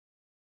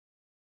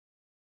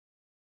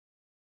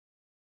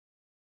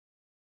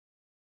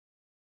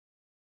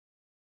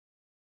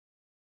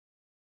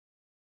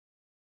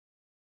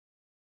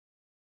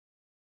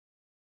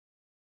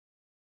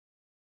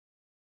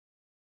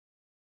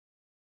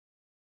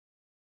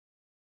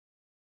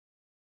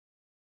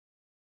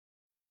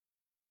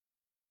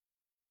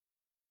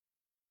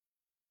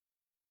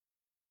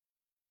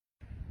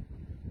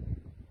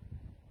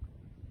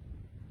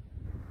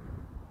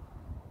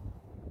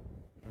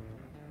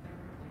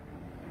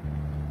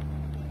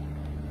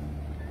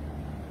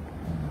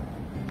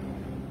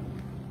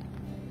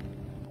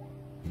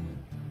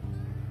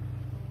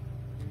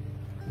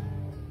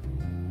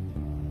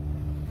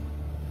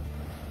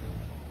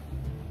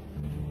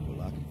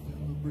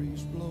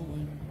breeze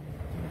blowing,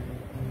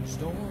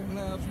 storm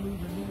clouds moving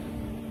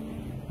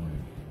in.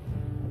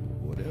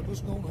 Whatever's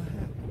gonna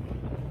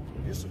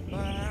happen, it's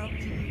about to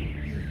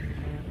begin.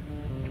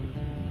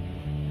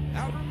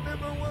 I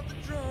remember what the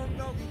drunk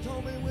donkey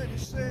told me when he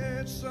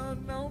said,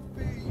 son, don't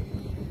feel.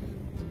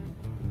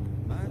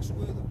 Mike's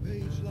where the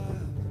page life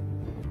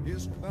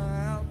is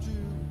about to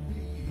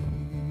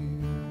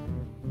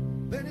begin.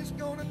 Then he's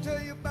gonna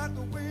tell you about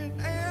the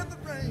wind and the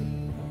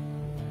rain.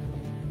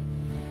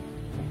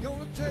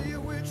 Gonna tell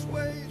you which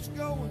way it's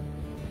going,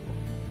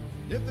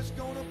 if it's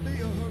gonna be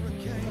a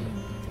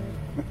hurricane.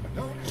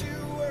 Don't you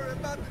worry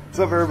about the What's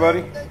up,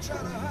 everybody?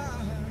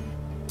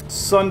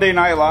 Sunday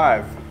Night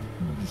Live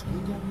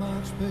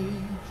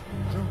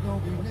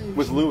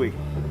with Louie.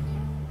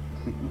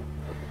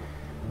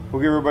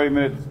 We'll give everybody a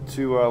minute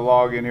to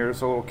log in here. It's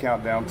a little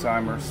countdown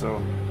timer.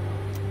 So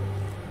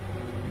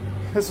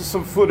this is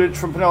some footage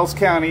from Pinellas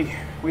County.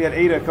 We had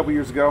Ada a couple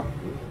years ago.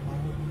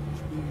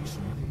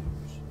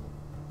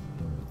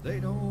 They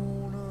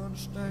don't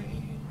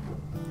understand.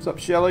 What's up,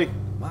 Shelly?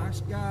 Mike's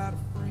got a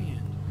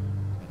friend.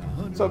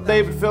 What's up,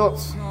 David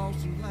Phillips?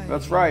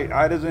 That's right.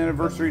 Ida's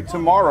anniversary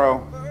tomorrow.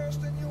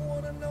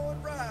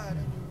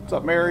 What's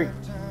up, Mary?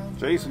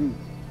 Jason?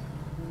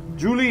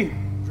 Julie?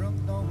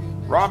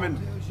 Robin?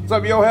 What's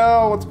up,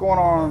 Yo-Hell? What's going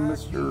on,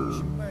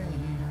 Mr.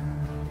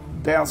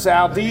 Down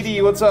South? Dee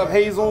Dee? What's up,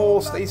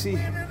 Hazel? Stacy?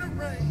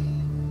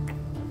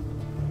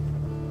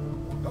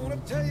 Gonna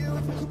tell you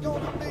if it's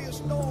gonna be a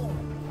storm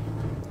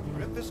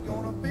or if it's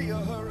gonna be a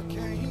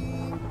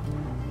hurricane.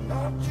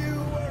 Don't you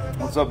worry.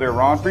 What's up there,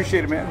 Ron?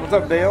 Appreciate it, man. What's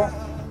up, Dale?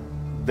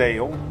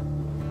 Dale.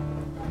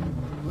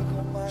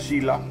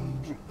 Sheila.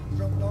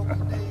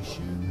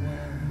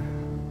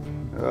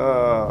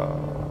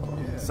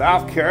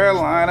 South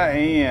Carolina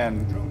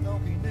and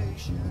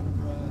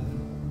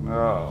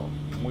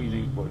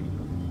Weezy buddy.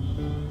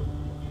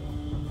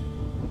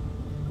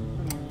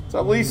 What's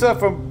up, Lisa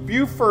from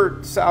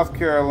Beaufort, South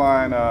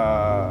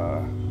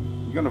Carolina?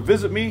 You gonna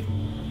visit me?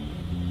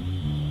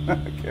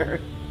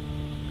 Karen.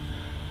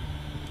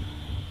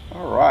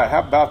 All right, how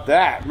about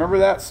that? Remember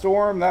that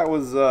storm? That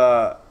was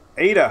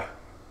Ada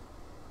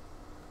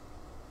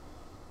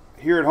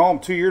here at home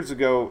 2 years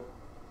ago.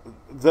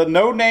 The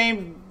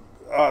no-name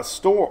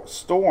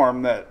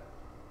storm that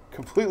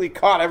completely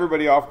caught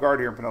everybody off guard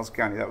here in Pinellas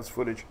County. That was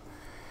footage.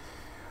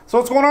 So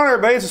what's going on,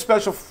 everybody? It's a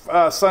special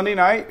Sunday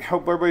night.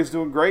 Hope everybody's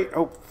doing great.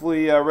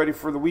 Hopefully ready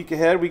for the week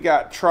ahead. We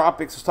got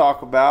Tropics to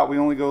talk about. We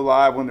only go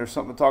live when there's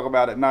something to talk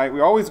about at night.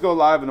 We always go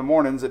live in the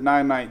mornings at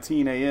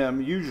 9:19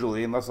 a.m.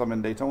 usually, unless I'm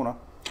in Daytona.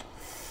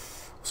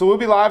 So we'll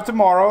be live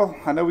tomorrow.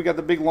 I know we got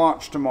the big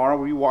launch tomorrow.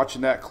 We'll be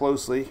watching that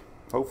closely.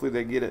 Hopefully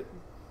they get it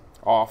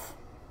off.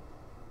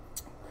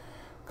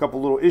 A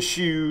couple little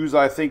issues.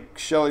 I think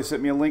Shelly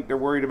sent me a link. They're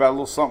worried about a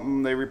little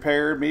something they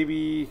repaired.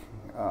 Maybe.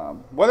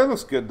 Weather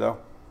looks good, though.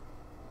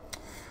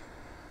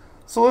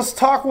 So let's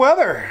talk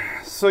weather.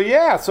 So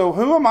yeah, so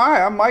who am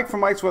I? I'm Mike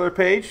from Mike's Weather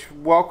Page.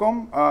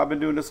 Welcome. I've been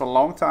doing this a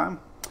long time.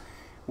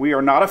 We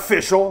are not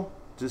official.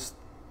 Just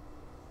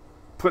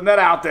putting that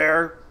out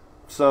there.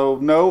 So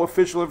no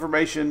official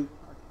information.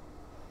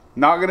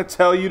 Not going to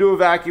tell you to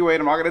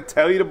evacuate. I'm not going to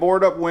tell you to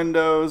board up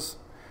windows.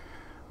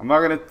 I'm not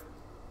going to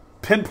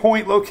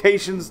pinpoint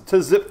locations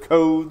to zip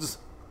codes.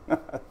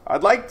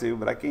 I'd like to,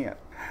 but I can't.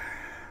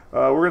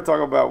 We're going to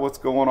talk about what's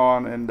going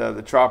on in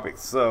the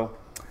tropics. So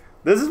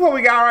this is what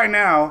we got right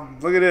now.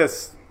 Look at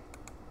this.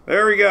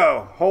 There we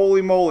go.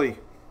 Holy moly.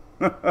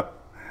 Look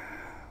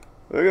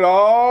at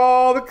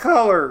all the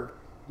color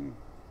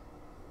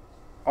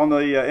on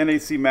the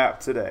NAC map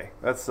today.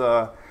 That's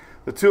the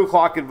 2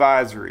 o'clock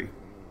advisory.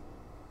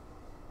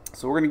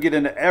 So we're going to get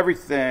into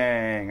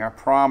everything, I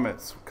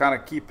promise. Kind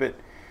of keep it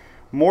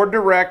more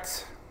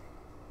direct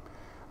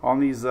on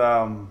these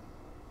little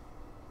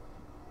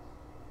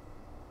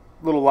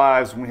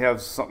lives when we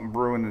have something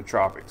brewing in the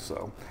tropics.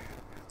 So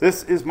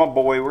this is my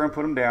boy. We're going to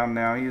put him down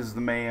now. He is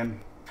the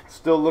man.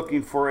 Still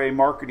looking for a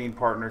marketing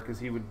partner because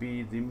he would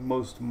be the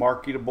most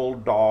marketable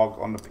dog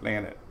on the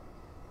planet.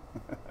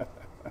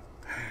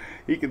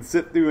 He can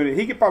sit through it.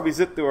 He could probably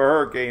sit through a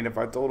hurricane if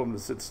I told him to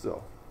sit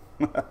still.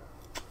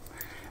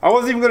 I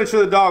wasn't even going to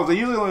show the dogs. I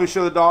usually only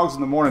show the dogs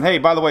in the morning. Hey,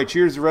 by the way,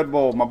 cheers to Red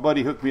Bull. My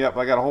buddy hooked me up.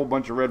 I got a whole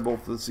bunch of Red Bull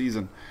for the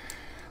season.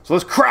 So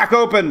let's crack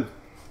open.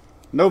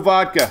 No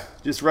vodka,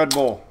 just Red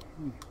Bull.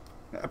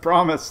 I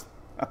promise.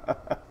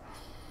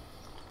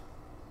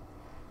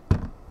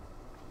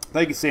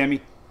 Thank you,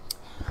 Sammy.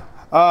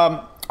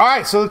 All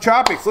right, so the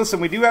tropics. Listen,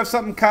 we do have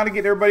something kind of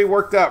getting everybody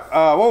worked up.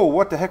 Whoa,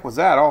 what the heck was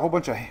that? Oh, a whole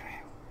bunch of...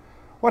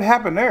 What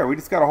happened there? We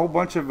just got a whole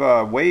bunch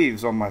of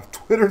waves on my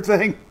Twitter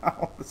thing.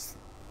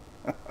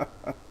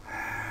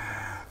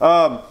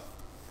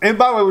 And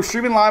by the way, we're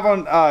streaming live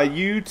on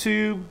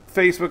YouTube,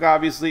 Facebook,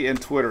 obviously,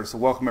 and Twitter. So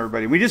welcome,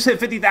 everybody. We just hit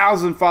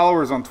 50,000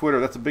 followers on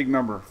Twitter. That's a big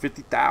number.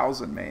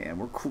 50,000,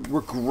 man.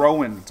 We're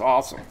growing. It's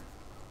awesome.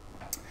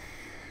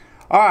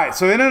 All right,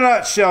 so in a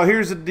nutshell,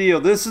 here's the deal.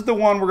 This is the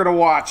one we're going to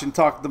watch and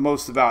talk the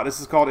most about.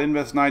 This is called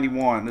Invest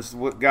 91. This is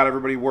what got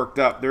everybody worked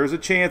up. There is a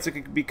chance it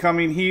could be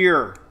coming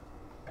here.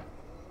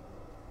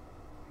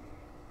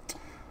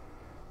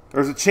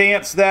 There's a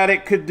chance that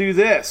it could do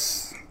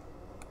this.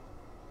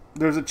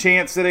 There's a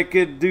chance that it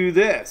could do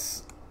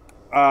this.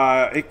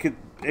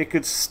 It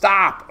could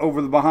stop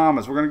over the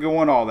Bahamas. We're going to go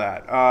on all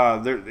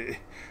that.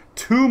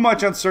 Too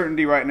much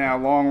uncertainty right now,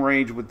 long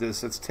range with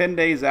this. It's 10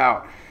 days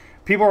out.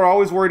 People are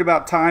always worried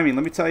about timing.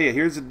 Let me tell you,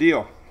 here's the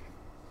deal.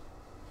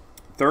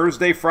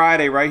 Thursday,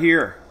 Friday, right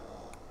here.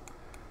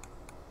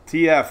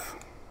 TF.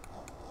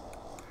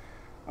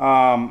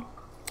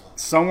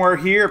 Somewhere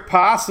here,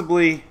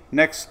 possibly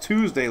next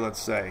Tuesday, let's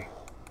say.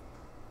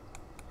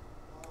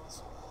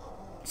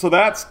 So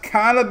that's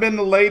kind of been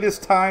the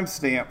latest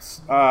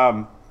timestamps.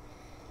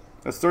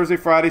 That's Thursday,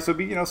 Friday, so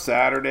it'd be,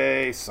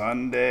 Saturday,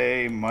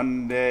 Sunday,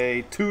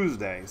 Monday,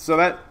 Tuesday. So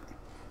that,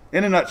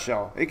 in a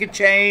nutshell, it could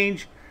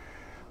change,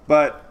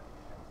 but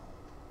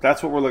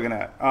that's what we're looking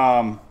at.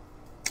 And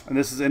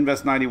this is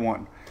Invest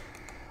 91.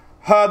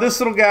 This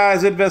little guy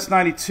is Invest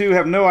 92.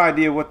 Have no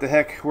idea what the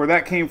heck, where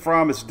that came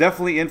from. It's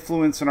definitely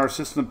influencing our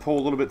system pull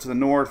a little bit to the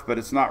north, but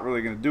it's not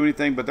really going to do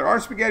anything. But there are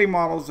spaghetti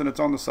models, and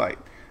it's on the site.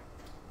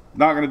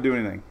 Not going to do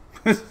anything.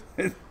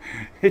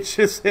 It's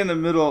just in the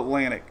middle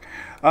Atlantic.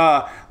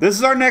 This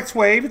is our next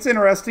wave. It's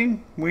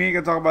interesting. We ain't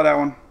going to talk about that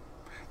one.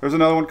 There's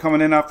another one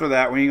coming in after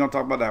that. We ain't going to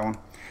talk about that one.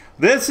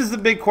 This is the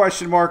big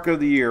question mark of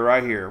the year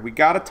right here. We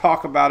got to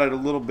talk about it a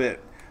little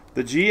bit.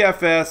 The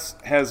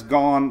GFS has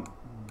gone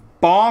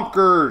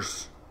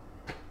bonkers,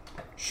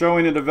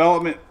 showing a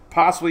development,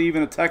 possibly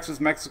even in Texas,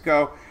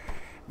 Mexico.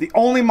 The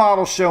only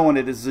model showing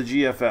it is the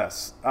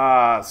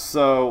GFS.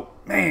 So,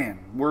 man,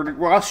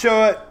 I'll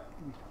show it,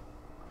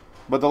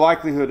 but the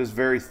likelihood is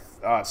very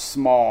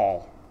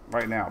small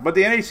right now. But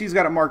the NAC's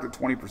got it marked at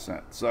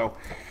 20%. So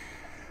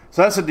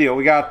that's the deal.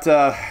 We got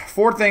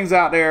 4 things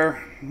out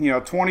there,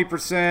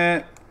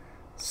 20%,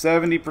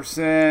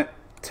 70%,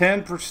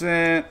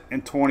 10%,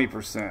 and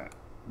 20%.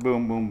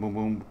 Boom, boom, boom,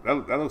 boom.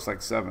 That looks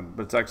like 7,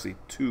 but it's actually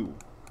 2.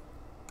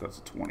 That's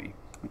a 20.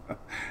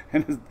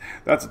 And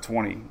that's a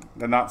 20,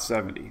 and not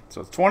 70.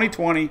 So it's 20,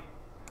 20,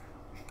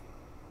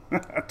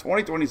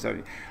 20, 20,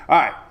 70. All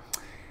right.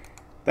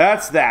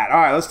 That's that.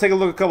 All right, let's take a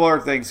look at a couple other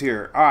things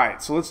here. All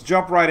right, so let's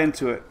jump right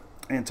into it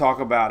and talk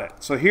about it.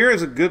 So here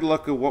is a good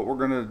look at what we're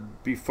going to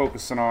be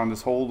focusing on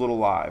this whole little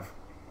live.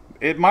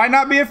 It might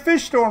not be a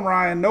fish storm,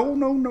 Ryan. No,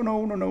 no, no,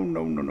 no, no, no,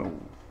 no, no,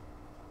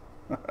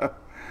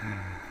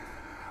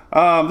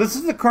 no. This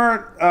is the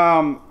current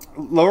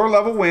lower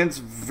level winds,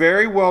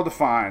 very well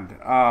defined.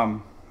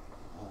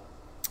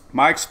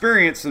 My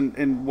experience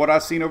and what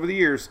I've seen over the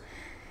years,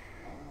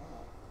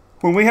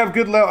 when we have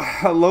good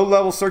low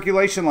level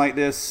circulation like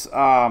this,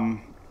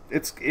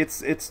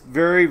 it's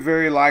very,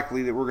 very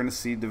likely that we're going to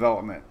see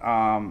development.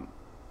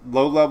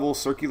 Low level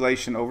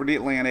circulation over the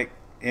Atlantic,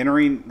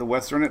 entering the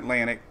Western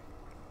Atlantic,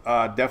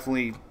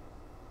 definitely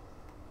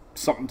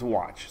something to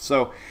watch.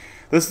 So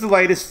this is the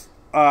latest.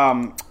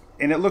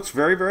 And it looks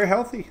very, very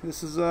healthy.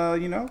 This is,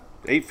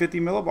 850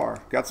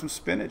 millibar. Got some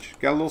spinach.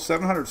 Got a little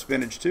 700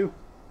 spinach, too.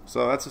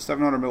 So that's a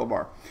 700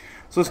 millibar.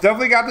 So it's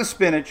definitely got the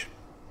spinach.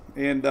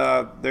 And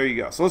there you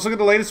go. So let's look at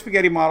the latest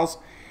spaghetti models.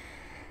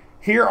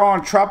 Here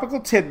on Tropical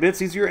Tidbits,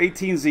 these are your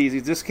 18Zs.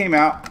 These just came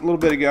out a little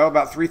bit ago,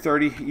 about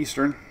 3:30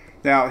 Eastern.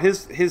 Now,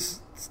 this is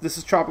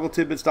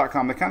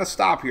tropicaltidbits.com. They kind of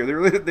stop here.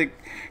 They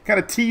kind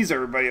of tease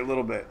everybody a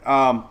little bit.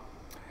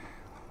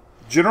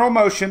 General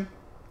motion,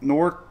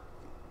 north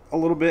a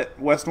little bit,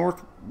 west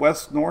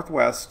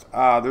northwest.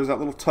 There's that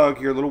little tug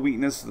here, a little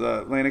weakness.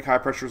 The Atlantic high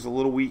pressure is a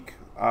little weak,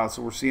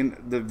 so we're seeing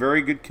the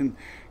very good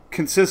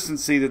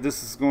consistency that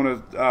this is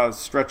going to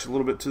stretch a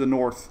little bit to the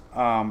north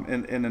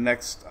in the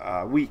next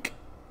week.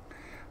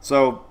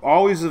 So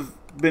always have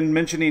been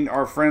mentioning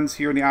our friends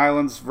here in the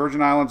islands.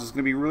 Virgin Islands is going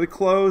to be really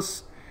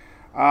close.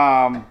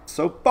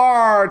 So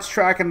far it's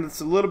tracking,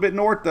 it's a little bit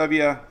north of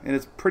you, and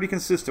it's pretty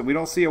consistent. We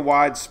don't see a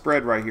wide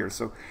spread right here.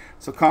 So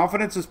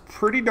confidence is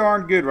pretty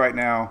darn good right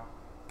now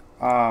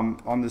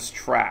on this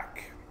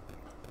track.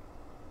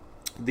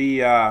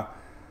 The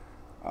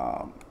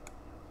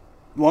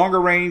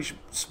longer range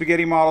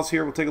spaghetti models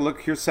here, we'll take a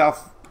look here.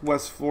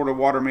 Southwest Florida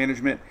Water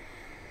Management.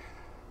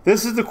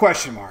 This is the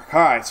question mark.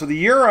 All right, so the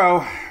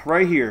Euro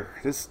right here.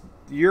 This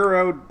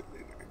Euro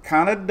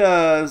kind of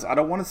does, I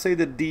don't want to say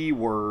the D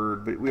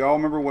word, but we all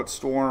remember what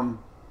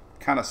storm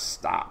kind of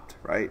stopped,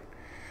 right?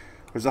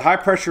 There's a high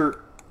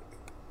pressure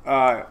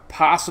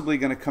possibly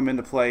going to come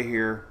into play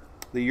here.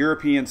 The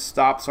European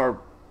stops our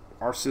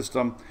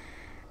system,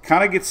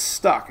 kind of gets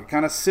stuck. It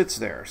kind of sits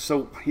there.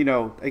 So,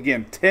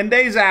 again, 10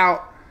 days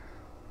out,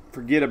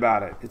 forget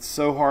about it. It's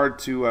so hard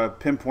to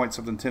pinpoint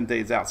something 10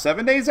 days out.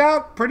 7 days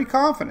out, pretty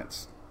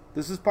confidence.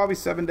 This is probably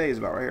 7 days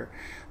about right here.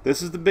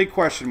 This is the big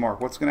question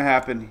mark. What's going to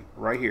happen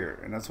right here?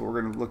 And that's what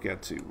we're going to look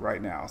at too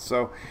right now.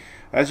 So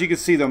as you can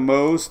see, the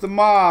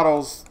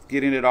models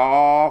getting it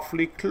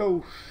awfully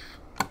close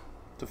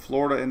to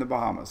Florida and the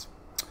Bahamas.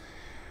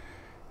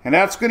 And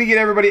that's going to get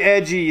everybody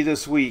edgy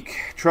this week.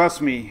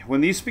 Trust me. When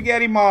these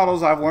spaghetti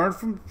models, I've learned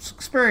from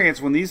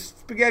experience, when these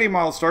spaghetti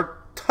models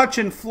start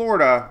touching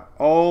Florida,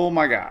 oh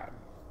my God.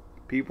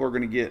 People are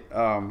going to get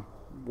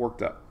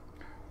worked up.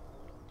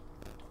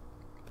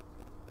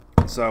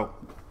 So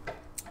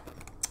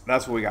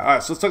That's what we got. All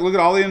right, so let's take a look at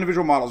all the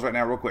individual models right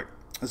now real quick.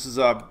 This is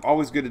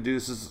always good to do.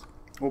 This is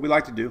what we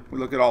like to do. We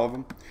look at all of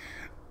them.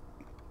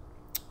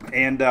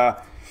 And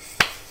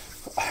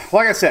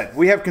like I said,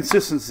 we have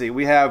consistency.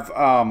 We have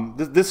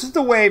this is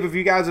the wave. If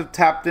you guys have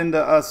tapped into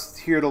us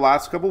here the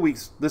last couple of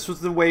weeks, this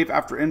was the wave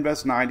after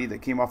Invest 90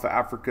 that came off of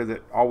Africa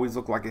that always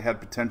looked like it had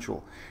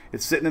potential.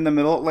 It's sitting in the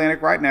middle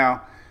Atlantic right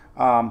now.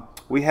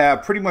 We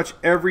have pretty much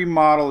every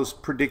model is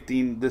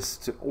predicting this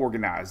to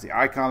organize. The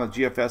Icon, the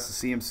GFS,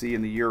 the CMC,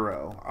 and the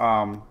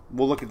Euro.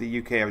 We'll look at the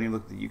UK. I haven't even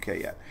looked at the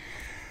UK yet.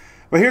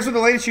 But here's what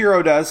the latest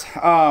Euro does.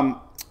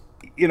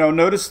 You know,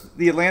 notice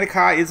the Atlantic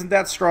high isn't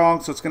that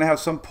strong, so it's going to have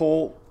some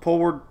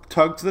poleward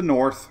tug to the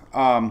north.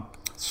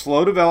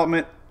 Slow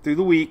development through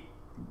the week.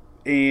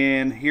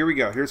 And here we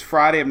go. Here's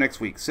Friday of next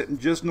week, sitting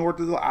just north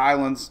of the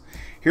islands.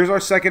 Here's our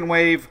second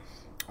wave.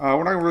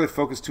 We're not going to really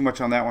focus too much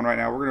on that one right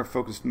now. We're going to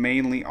focus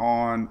mainly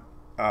on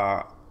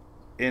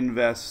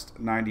Invest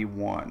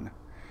 91.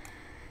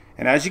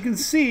 And as you can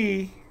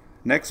see,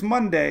 next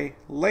Monday,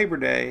 Labor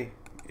Day,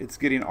 it's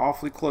getting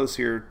awfully close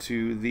here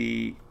to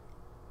the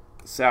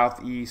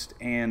Southeast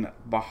and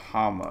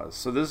Bahamas.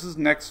 So this is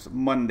next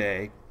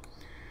Monday.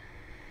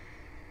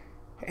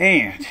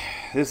 And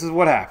this is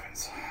what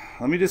happens.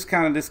 Let me just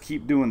kind of just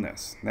keep doing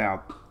this.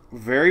 Now,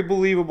 very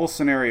believable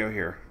scenario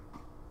here.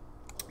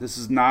 This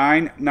is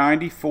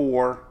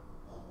 994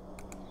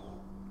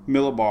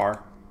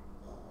 millibar.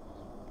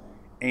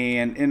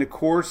 And in the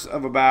course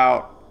of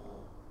about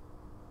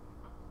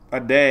a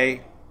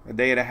day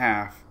and a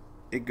half,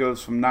 it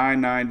goes from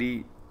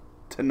 990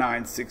 to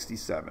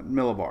 967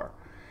 millibar.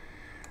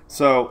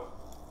 So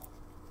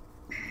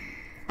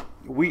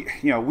we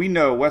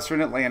know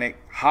Western Atlantic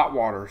hot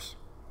waters,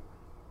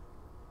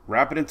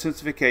 rapid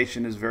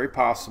intensification is very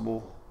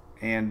possible,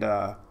 and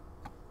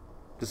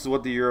this is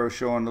what the Euro is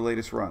showing the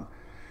latest run.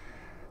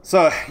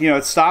 So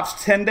it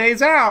stops 10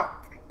 days out.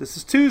 This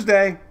is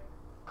Tuesday.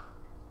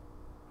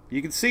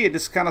 You can see it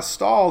just kind of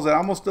stalls. It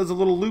almost does a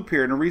little loop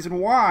here, and the reason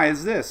why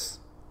is this.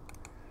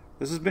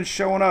 This has been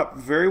showing up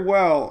very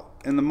well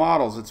in the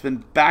models. It's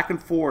been back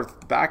and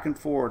forth, back and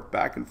forth,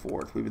 back and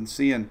forth. We've been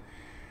seeing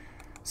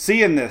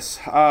this.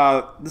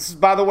 This is,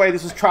 by the way,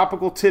 this is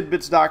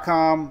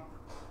tropicaltidbits.com.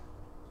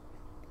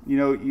 We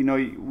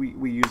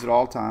use it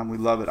all the time. We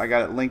love it. I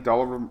got it linked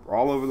all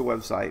over the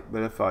website.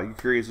 But if you're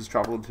curious, it's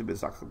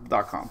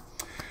tropicaltidbits.com.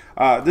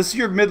 This is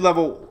your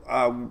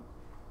mid-level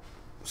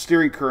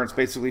steering currents,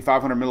 basically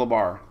 500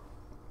 millibar.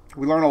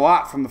 We learn a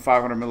lot from the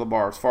 500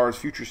 millibar as far as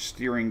future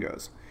steering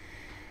goes.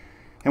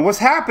 And what's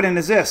happening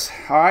is this.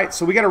 All right,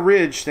 so we got a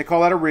ridge. They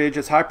call that a ridge.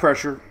 It's high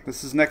pressure.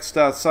 This is next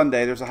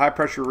Sunday. There's a high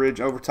pressure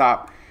ridge over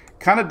top,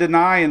 kind of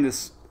denying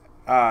this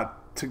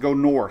to go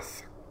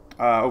north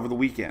over the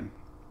weekend.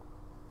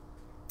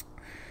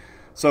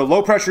 So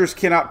low pressures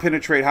cannot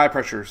penetrate high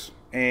pressures,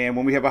 and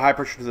when we have a high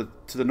pressure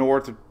to the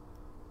north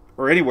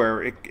or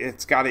anywhere,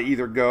 it's got to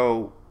either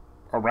go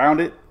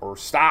around it or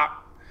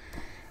stop.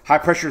 High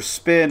pressures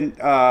spin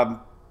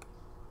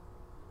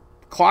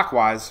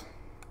clockwise.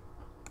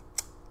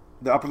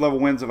 The upper level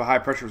winds of a high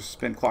pressure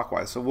spin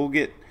clockwise. So we'll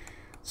get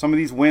some of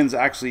these winds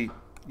actually,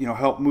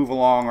 help move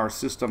along our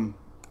system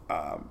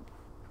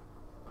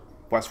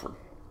westward.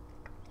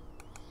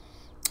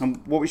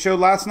 And what we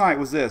showed last night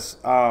was this.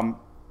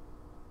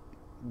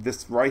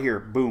 This right here.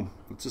 Boom.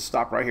 Let's just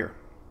stop right here.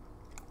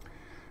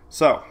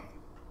 So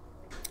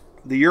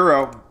the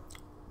Euro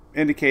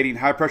indicating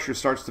high pressure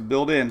starts to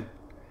build in,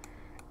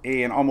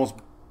 and almost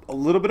a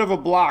little bit of a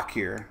block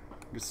here.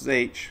 This is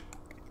H.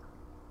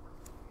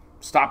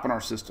 Stopping our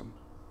system.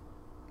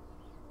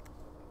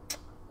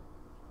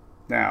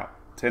 Now,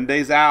 10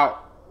 days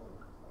out,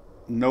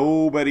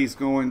 nobody's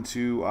going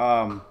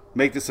to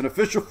make this an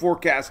official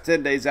forecast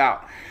 10 days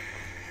out.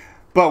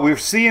 But we're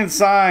seeing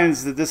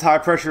signs that this high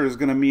pressure is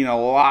going to mean a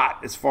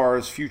lot as far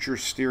as future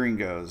steering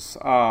goes.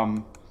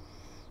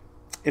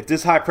 If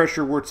this high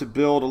pressure were to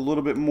build a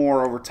little bit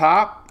more over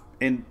top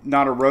and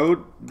not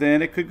erode,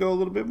 then it could go a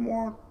little bit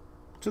more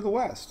to the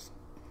west.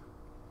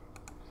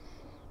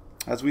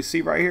 As we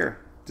see right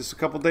here. Just a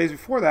couple days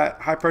before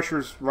that, high pressure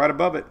is right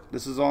above it.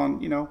 This is on,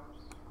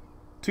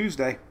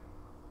 Tuesday.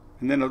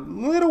 And then a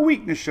little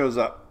weakness shows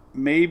up,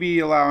 maybe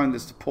allowing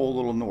this to pull a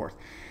little north.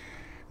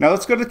 Now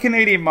let's go to the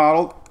Canadian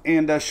model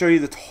and show you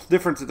the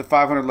difference at the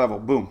 500 level.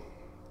 Boom.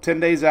 10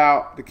 days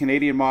out, the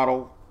Canadian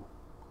model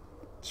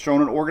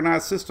showing an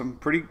organized system,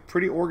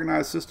 pretty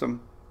organized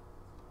system.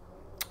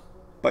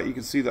 But you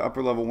can see the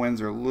upper level winds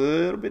are a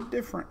little bit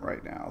different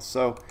right now.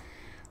 So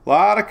a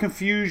lot of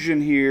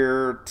confusion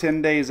here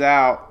 10 days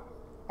out.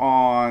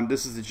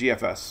 This is the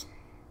GFS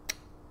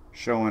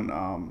showing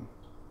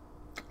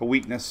a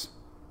weakness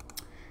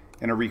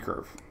and a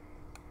recurve.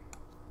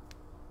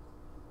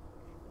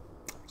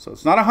 So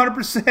it's not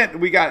 100%.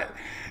 We got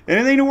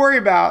anything to worry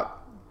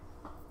about.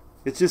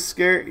 It's just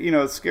scary.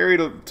 It's scary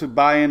to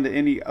buy into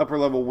any upper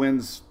level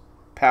winds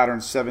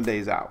patterns 7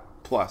 days out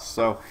plus.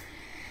 So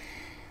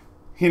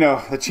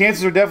the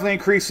chances are definitely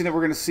increasing that we're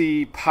going to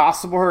see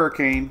possible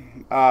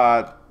hurricane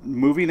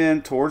moving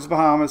in towards the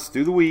Bahamas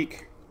through the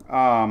week.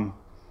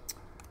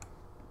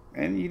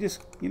 and you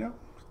just, it's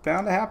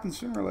bound to happen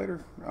sooner or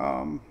later.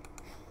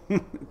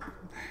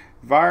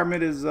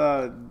 Environment is,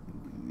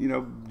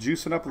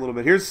 juicing up a little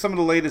bit. Here's some of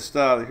the latest.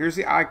 Here's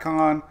the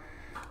icon,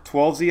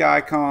 12Z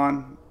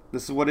icon.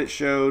 This is what it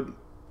showed,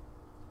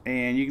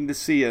 and you can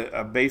just see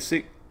a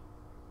basic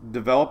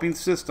developing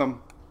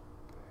system,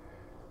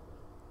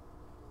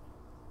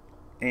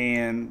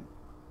 and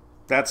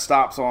that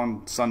stops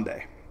on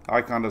Sunday.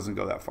 Icon doesn't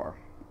go that far.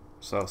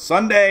 So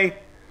Sunday,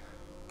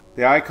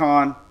 the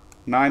icon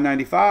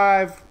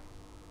 995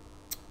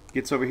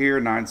 gets over here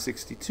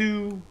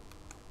 962,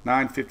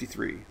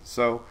 953.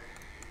 So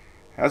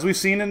as we've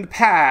seen in the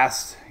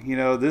past,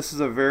 this is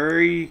a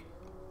very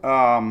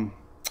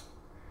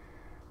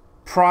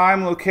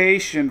prime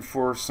location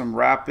for some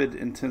rapid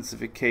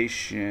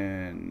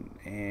intensification,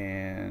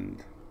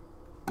 and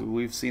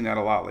we've seen that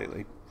a lot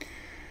lately.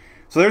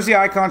 So there's the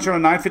icon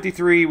showing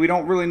 953. We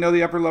don't really know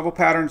the upper level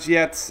patterns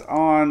yet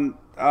on,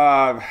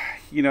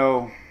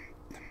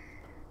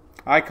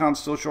 icon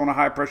still showing a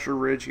high pressure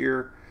ridge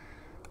here.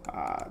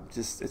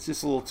 It's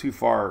just a little too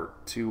far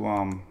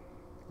to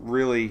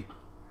really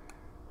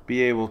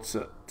be able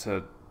to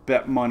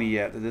bet money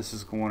yet that this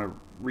is going to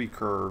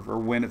recurve, or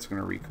when it's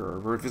going to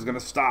recurve, or if it's going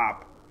to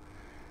stop.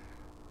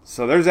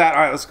 So there's that.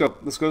 All right, let's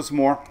go some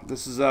more.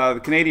 This is the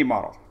Canadian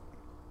model.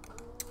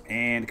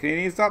 And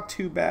Canadian's not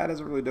too bad.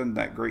 Hasn't really done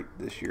that great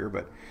this year.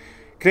 But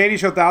Canadian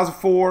showed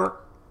 1,004.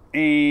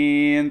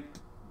 And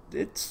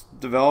it's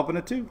developing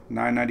it too.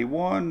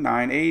 991,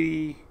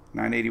 980,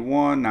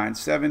 981,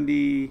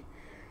 970.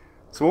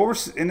 So what we're...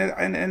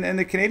 And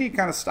the Canadian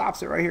kind of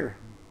stops it right here.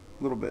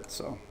 A little bit,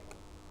 so...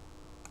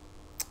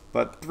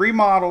 But 3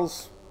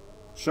 models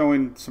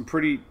showing some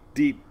pretty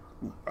deep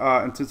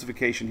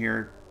intensification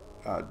here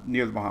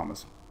near the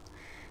Bahamas.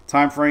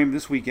 Time frame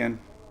this weekend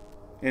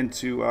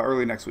into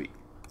early next week.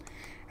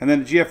 And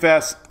then the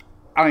GFS,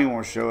 I don't even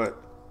want to show it,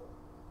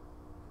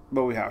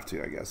 but we have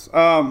to, I guess.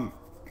 So,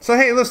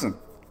 hey, listen.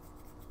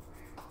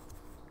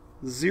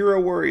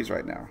 0 worries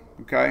right now,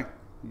 okay?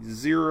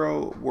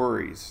 0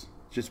 worries.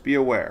 Just be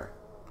aware.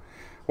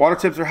 Water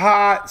temps are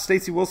hot.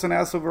 Stacey Wilson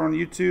asked over on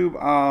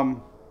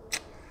YouTube.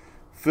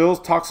 Phil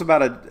talks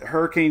about a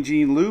Hurricane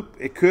Gene loop.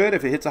 It could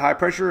if it hits a high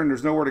pressure and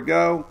there's nowhere to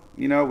go.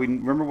 We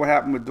remember what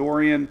happened with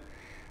Dorian.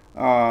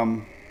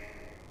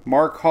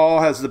 Mark Hall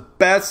has the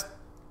best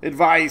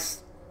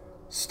advice.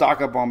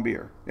 Stock up on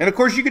beer. And, of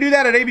course, you can do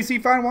that at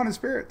ABC Fine Wine and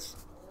Spirits.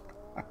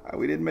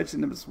 We didn't mention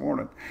them this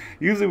morning.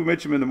 Usually we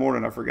mention them in the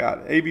morning. I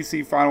forgot.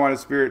 ABC Fine Wine and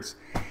Spirits.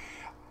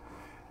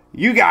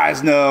 You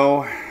guys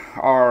know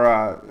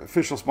our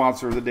official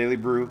sponsor of the Daily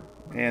Brew,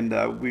 and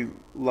we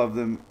love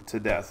them to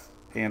death.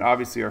 And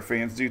obviously our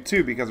fans do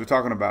too, because we're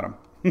talking about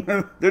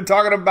them. They're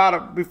talking about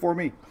it before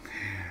me.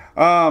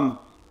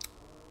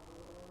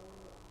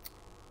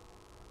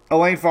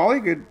 Elaine Foley,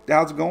 good.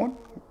 How's it going?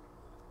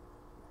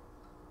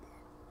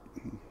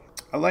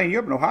 Elaine,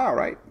 you're up in Ohio,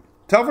 right?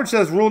 Telford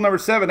says rule number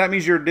 7. That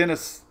means you're a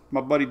Dennis,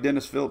 my buddy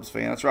Dennis Phillips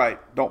fan. That's right.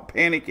 Don't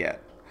panic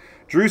yet.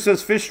 Drew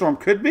says fish storm.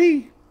 Could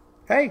be.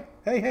 Hey.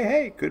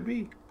 Could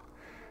be.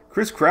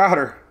 Chris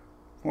Crowder.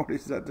 What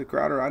is that? The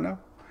Crowder I know.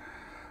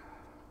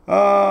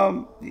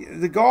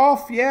 The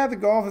Gulf. Yeah, the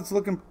Gulf is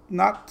looking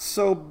not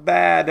so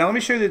bad. Now let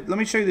me show you the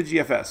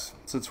GFS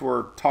since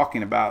we're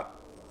talking about.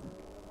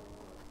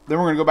 Then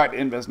we're going to go back to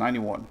Invest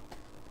 91.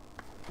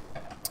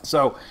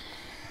 So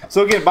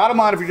again, bottom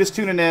line, if you're just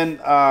tuning in,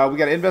 we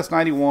got Invest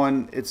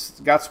 91. It's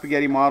got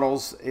spaghetti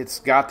models. It's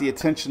got the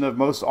attention of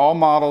most all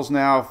models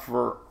now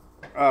for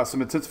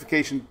some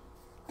intensification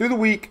through the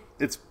week.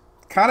 It's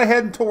kind of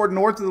heading toward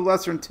north of the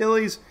Lesser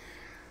Antilles.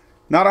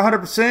 Not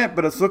 100%,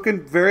 but it's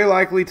looking very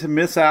likely to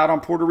miss out on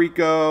Puerto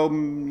Rico,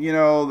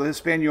 the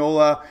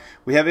Hispaniola.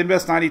 We have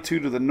Invest 92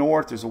 to the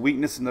north. There's a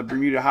weakness in the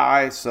Bermuda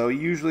High, so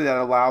usually that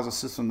allows a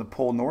system to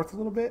pull north a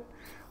little bit.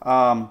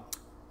 The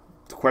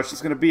question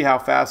is going to be how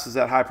fast does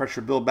that high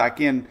pressure build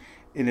back in,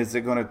 and is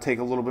it going to take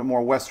a little bit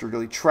more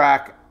westerly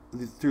track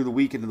through the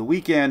week into the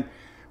weekend,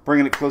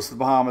 bringing it close to the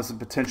Bahamas and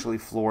potentially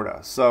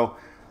Florida. So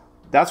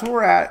that's where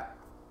we're at.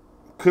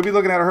 Could be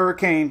looking at a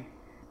hurricane.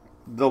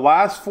 The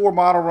last 4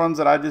 model runs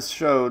that I just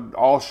showed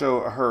all show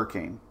a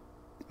hurricane,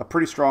 a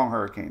pretty strong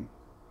hurricane.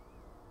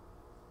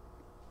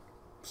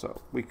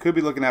 So we could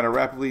be looking at a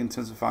rapidly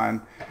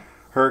intensifying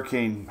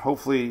hurricane.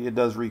 Hopefully it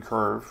does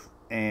recurve,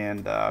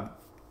 and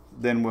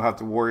then we'll have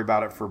to worry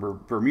about it for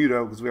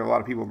Bermuda, because we have a lot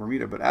of people in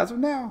Bermuda. But as of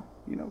now,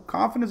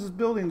 confidence is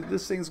building that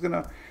this thing's going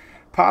to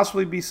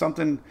possibly be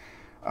something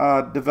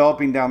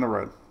developing down the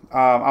road.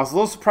 I was a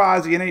little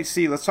surprised the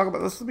NHC.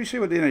 Let me show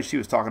you what the NHC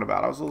was talking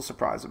about. I was a little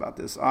surprised about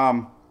this.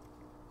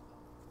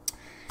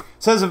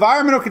 Says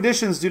environmental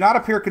conditions do not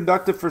appear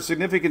conducive for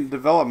significant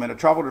development. A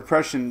tropical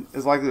depression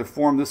is likely to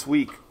form this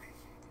week.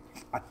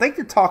 I think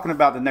you're talking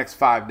about the next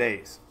 5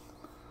 days.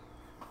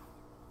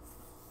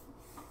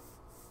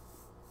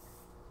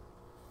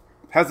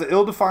 Has an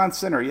ill-defined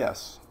center,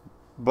 yes,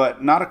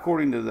 but not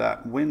according to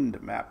that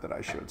wind map that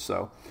I showed.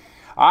 So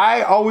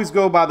I always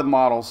go by the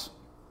models,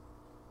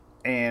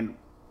 and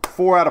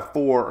 4 out of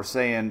 4 are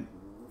saying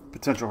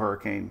potential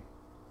hurricane.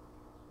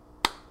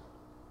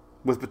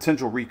 with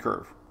potential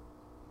recurve.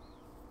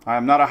 I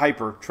am not a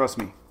hyper, trust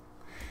me.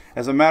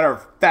 As a matter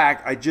of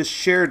fact, I just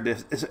shared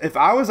this. If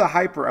I was a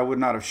hyper, I would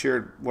not have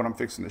shared what I'm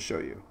fixing to show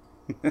you.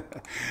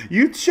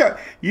 You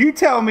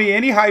tell me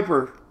any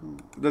hyper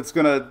that's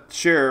going to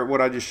share what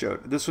I just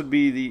showed. This would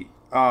be the...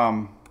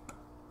 oh,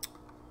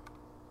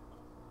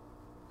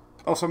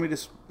 somebody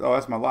just... Oh,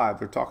 that's my live.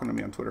 They're talking to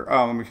me on Twitter.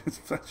 Let me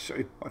show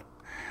you one.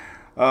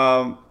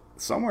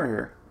 Somewhere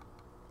here.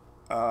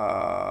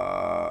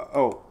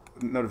 Oh,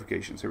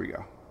 notifications. Here we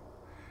go.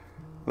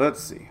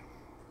 Let's see.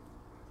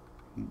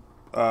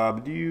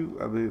 Okay,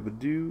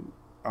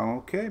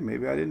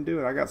 maybe I didn't do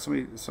it. I got so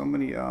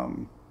many.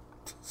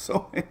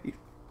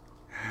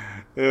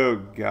 Oh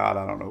God,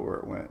 I don't know where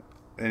it went.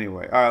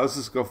 Anyway, all right, let's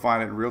just go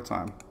find it in real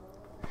time.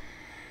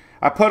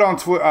 I put on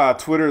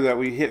Twitter that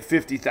we hit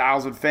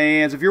 50,000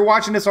 fans. If you're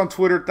watching this on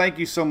Twitter, thank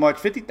you so much.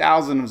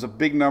 50,000 was a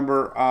big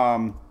number.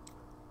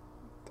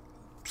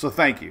 So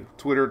thank you,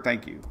 Twitter.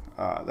 Thank you.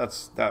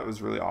 That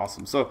was really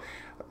awesome. So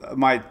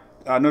my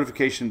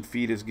notification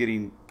feed is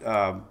getting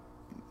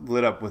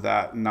lit up with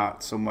that,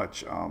 not so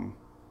much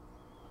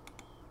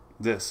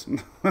this.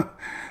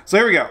 So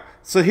here we go.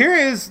 So here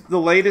is the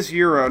latest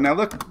Euro. Now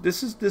look,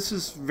 this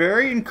is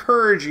very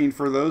encouraging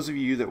for those of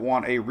you that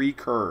want a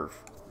recurve.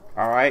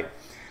 All right,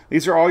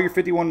 these are all your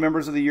 51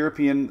 members of the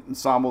European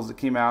ensembles that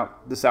came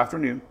out this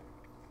afternoon.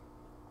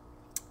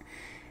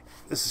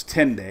 This is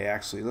 10-day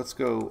actually. Let's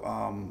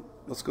go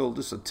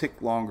just a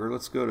tick longer.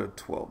 Let's go to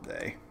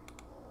 12-day,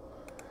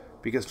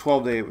 because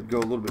 12-day it would go a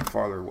little bit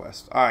farther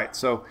west. All right,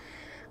 so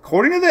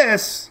according to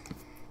this,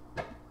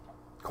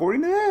 we're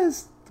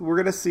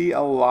going to see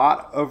a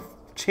lot of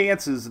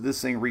chances that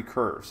this thing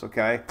recurves,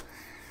 okay?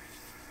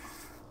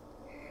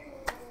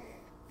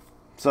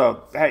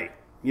 So, hey,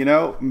 you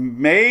know,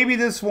 maybe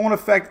this won't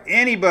affect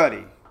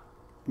anybody.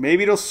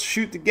 Maybe it'll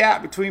shoot the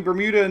gap between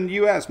Bermuda and the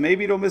U.S.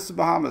 Maybe it'll miss the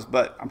Bahamas,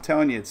 but I'm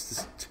telling you, it's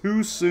just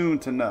too soon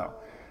to know,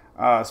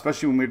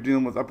 especially when we're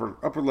dealing with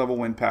upper level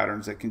wind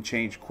patterns that can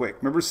change quick.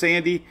 Remember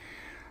Sandy?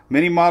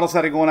 Many models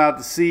had it going out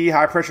to sea.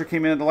 High pressure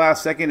came in at the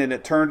last second, and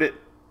it turned it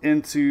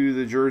into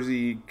the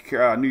Jersey,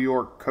 New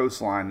York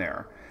coastline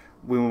there.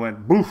 We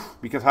went boof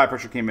because high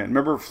pressure came in.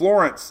 Remember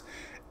Florence?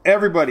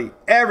 Everybody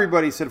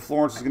said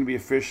Florence was going to be a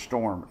fish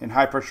storm, and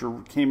high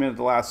pressure came in at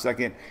the last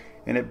second,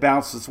 and it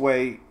bounced its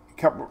way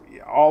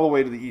all the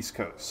way to the East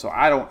Coast. So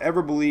I don't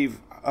ever believe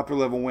upper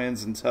level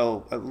winds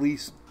until at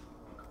least,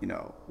 you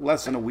know,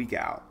 less than a week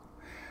out.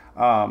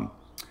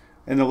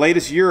 In the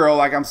latest Euro,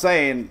 like I'm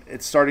saying,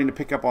 it's starting to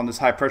pick up on this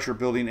high pressure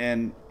building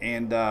in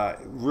and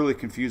really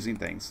confusing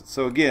things.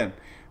 So again,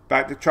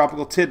 back to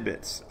tropical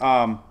tidbits.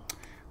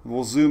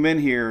 We'll zoom in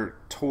here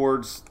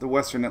towards the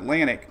Western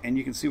Atlantic, and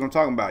you can see what I'm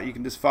talking about. You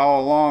can just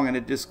follow along, and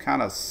it just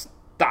kind of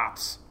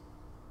stops.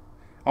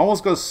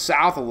 Almost goes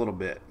south a little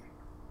bit.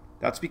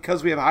 That's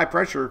because we have high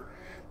pressure.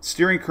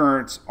 Steering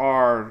currents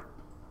are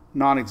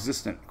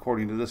non-existent,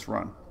 according to this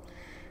run.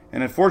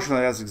 And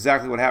unfortunately, that's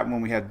exactly what happened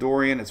when we had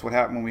Dorian. It's what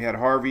happened when we had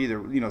Harvey.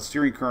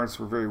 Steering currents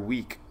were very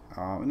weak,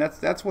 and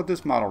that's what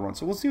this model runs.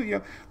 So we'll see.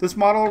 This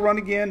model will run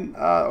again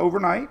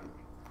overnight,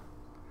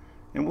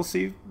 and we'll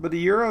see. But the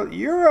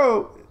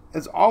Euro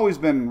has always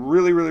been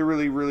really, really,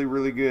 really, really,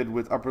 really good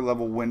with upper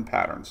level wind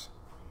patterns.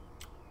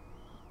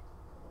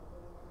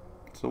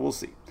 So we'll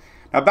see.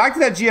 Now back to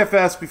that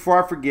GFS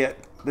before I forget.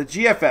 The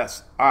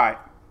GFS. All right.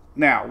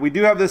 Now we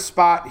do have this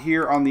spot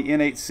here on the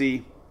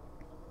N8C.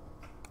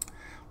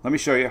 Let me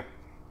show you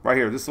right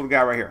here. This little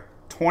guy right here,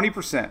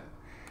 20%.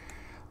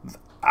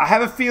 I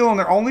have a feeling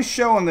they're only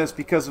showing this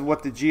because of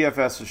what the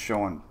GFS is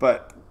showing,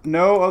 but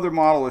no other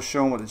model is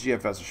showing what the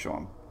GFS is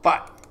showing.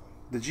 But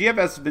the GFS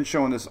has been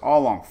showing this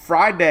all along.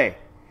 Friday.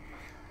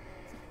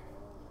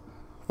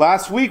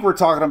 Last week we're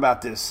talking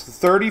about this.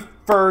 The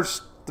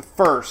 31st, the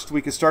 1st,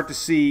 we could start to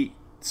see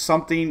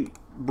something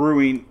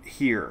brewing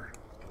here.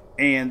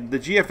 And the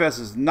GFS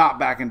is not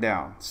backing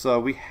down. So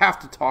we have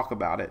to talk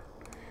about it.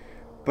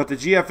 But the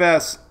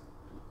GFS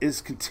is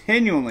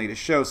continually to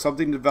show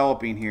something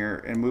developing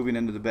here and moving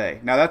into the bay.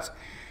 Now that's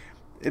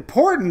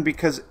important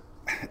because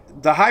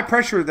the high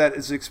pressure that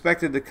is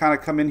expected to kind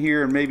of come in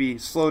here and maybe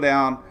slow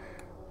down,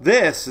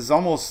 this is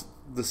almost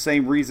the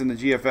same reason the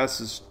GFS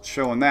is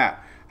showing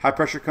that. High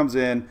pressure comes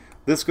in,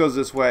 this goes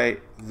this way,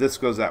 this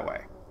goes that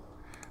way.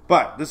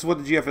 But this is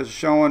what the GFS is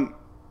showing,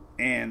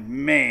 and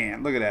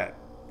man, look at that.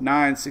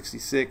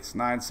 966,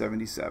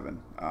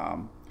 977.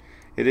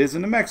 It is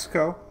in New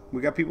Mexico.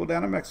 We got people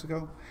down in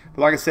Mexico.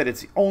 But like I said,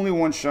 it's the only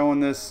one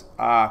showing this.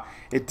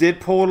 It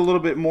did pull it a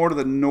little bit more to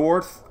the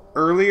north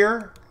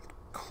earlier,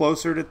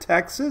 closer to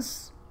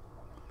Texas.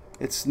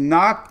 It's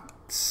not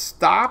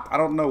stopped. I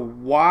don't know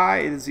why.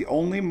 It is the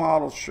only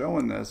model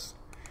showing this.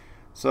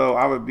 So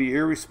I would be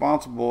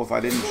irresponsible if I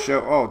didn't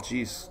show. Oh,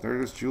 geez.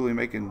 There's Julie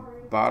making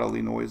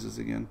bodily noises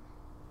again.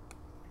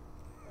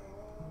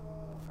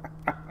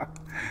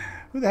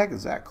 Who the heck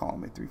is that calling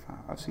me? 35.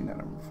 I've seen that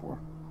number before.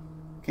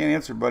 Can't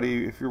answer,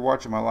 buddy, if you're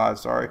watching my live.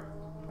 Sorry.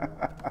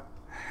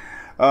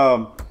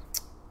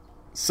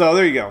 So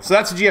there you go. So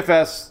that's the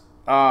GFS.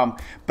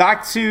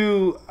 Back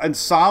to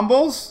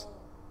ensembles.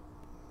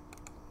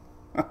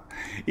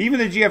 Even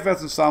the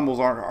GFS ensembles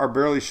are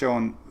barely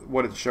showing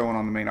what it's showing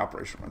on the main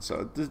operation run.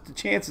 So the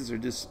chances are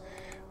just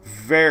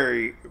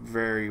very,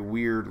 very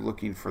weird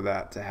looking for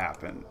that to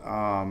happen.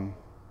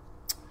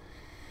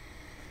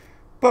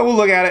 But we'll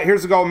look at it.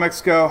 Here's the Gulf of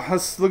Mexico.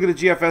 Let's look at the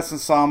GFS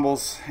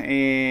ensembles,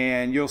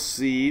 and you'll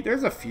see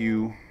there's a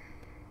few.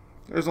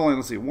 There's only,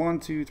 let's see, 1,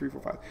 2, 3,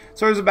 4, 5.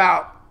 So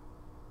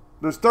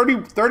there's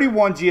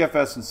 31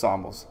 GFS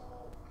ensembles.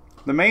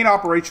 The main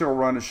operational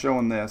run is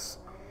showing this,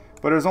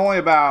 but there's only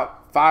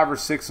about 5 or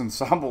 6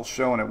 ensembles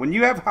showing it. When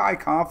you have high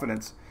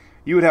confidence,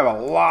 you would have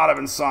a lot of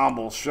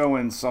ensembles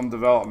showing some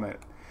development.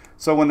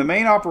 So when the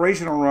main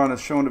operational run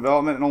is showing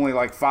development and only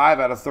like 5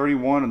 out of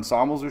 31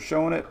 ensembles are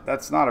showing it,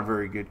 that's not a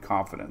very good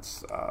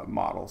confidence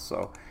model.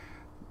 So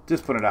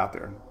just put it out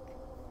there.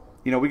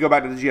 You know, we go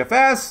back to the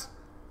GFS,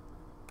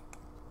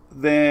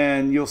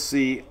 then you'll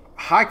see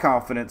high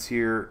confidence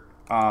here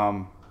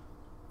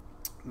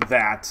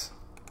that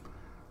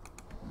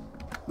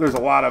there's a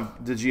lot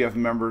of the GF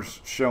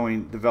members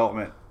showing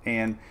development.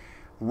 And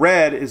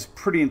red is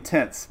pretty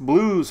intense.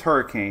 Blue's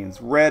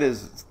hurricanes. Red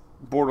is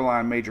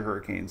borderline major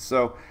hurricanes.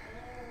 So,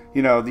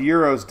 you know, the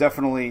Euro is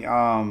definitely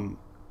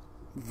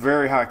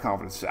very high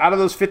confidence. Out of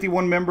those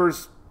 51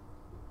 members,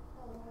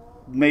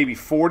 maybe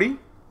 40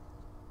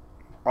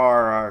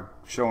 are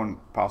showing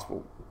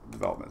possible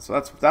development.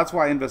 So that's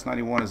why Invest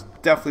 91 is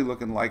definitely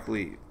looking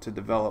likely to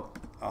develop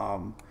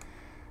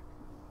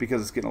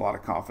because it's getting a lot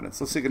of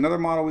confidence. Let's take another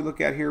model we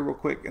look at here real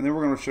quick, and then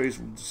we're going to show you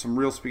some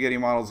real spaghetti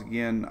models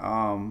again.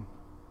 I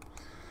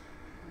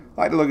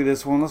like to look at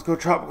this one. Let's go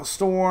tropical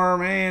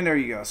storm, and there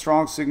you go.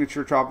 Strong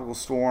signature tropical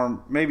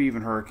storm, maybe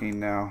even hurricane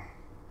now.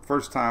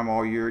 First time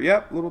all year.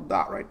 Yep, little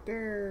dot right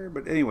there.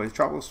 But anyways,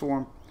 tropical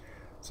storm.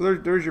 So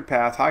there's your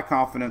path. High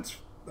confidence,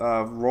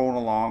 rolling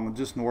along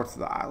just north of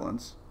the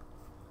islands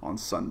on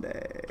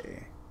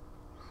Sunday.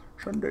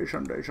 Sunday.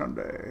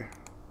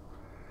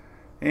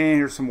 And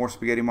here's some more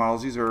spaghetti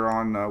models. These are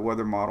on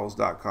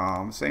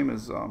weathermodels.com. Same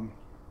as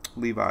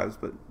Levi's,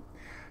 but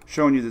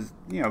showing you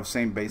the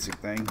same basic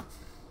thing.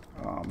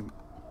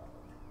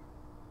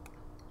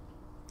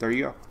 There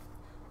you go.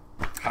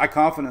 High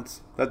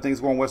confidence. That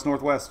thing's going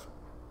west-northwest.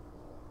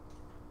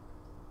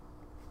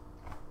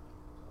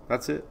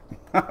 That's it.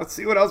 Let's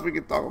see what else we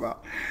can talk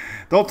about.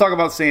 Don't talk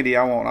about Sandy.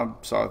 I won't. I'm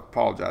sorry. I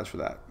apologize for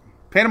that.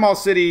 Panama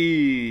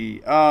City.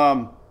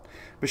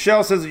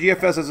 Michelle says the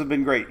GFS hasn't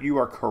been great. You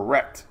are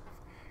correct.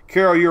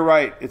 Carol, you're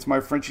right. It's my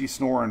Frenchie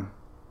snoring.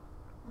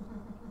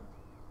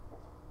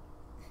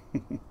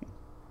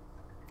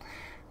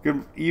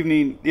 Good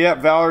evening. Yeah,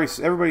 Valerie,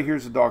 everybody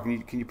hears the dog.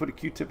 Can you put a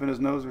Q-tip in his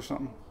nose or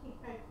something?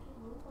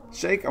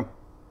 Shake him.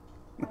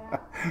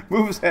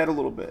 Move his head a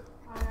little bit.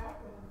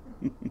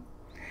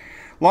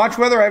 Launch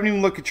weather, I haven't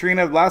even looked at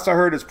Katrina. Last I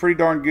heard, it's pretty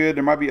darn good.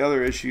 There might be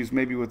other issues,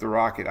 maybe with the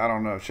rocket. I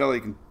don't know. Shelly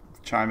can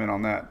chime in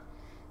on that.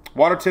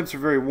 Water temps are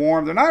very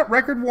warm. They're not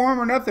record warm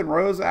or nothing,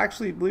 Rose.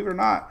 Actually, believe it or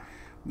not,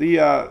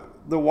 the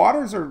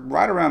waters are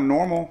right around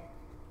normal.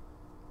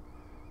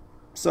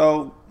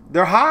 So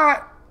they're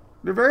hot.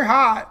 They're very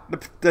hot.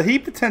 The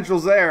heat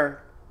potential's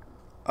there.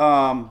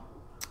 But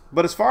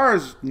as far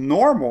as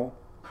normal,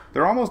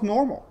 they're almost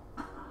normal.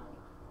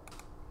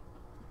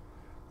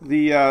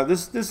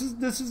 This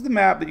is the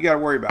map that you got to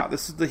worry about.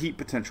 This is the heat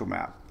potential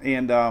map.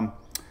 And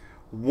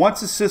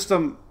once a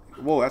system,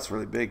 whoa, that's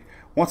really big.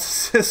 Once a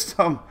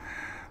system,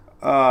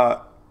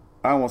 I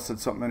almost said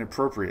something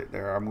inappropriate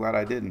there. I'm glad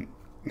I didn't.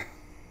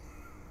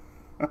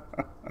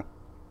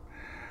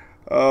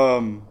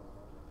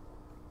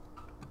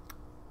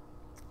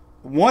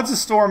 Once a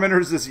storm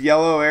enters this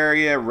yellow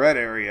area, red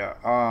area,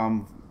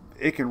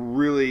 it can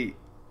really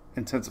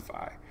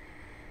intensify.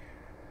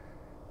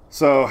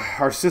 So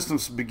our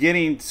system's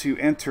beginning to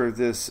enter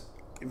this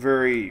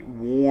very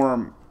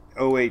warm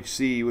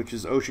OHC, which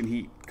is ocean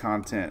heat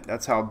content.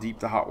 That's how deep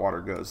the hot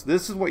water goes.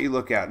 This is what you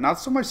look at. Not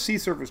so much sea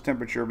surface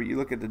temperature, but you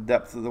look at the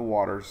depth of the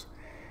waters.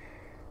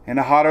 And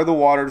the hotter the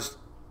waters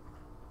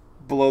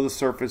below the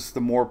surface,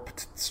 the more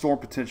storm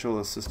potential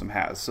the system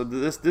has. So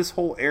this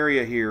whole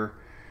area here,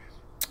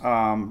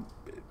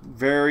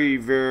 very,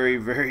 very,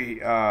 very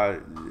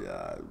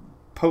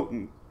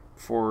potent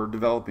for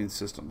developing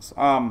systems.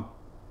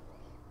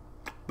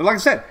 But like I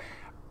said,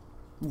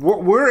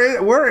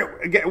 listen,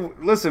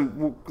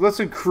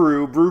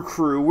 crew, Brew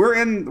crew.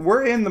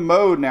 We're in the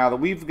mode now that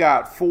we've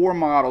got 4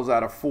 models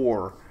out of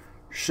 4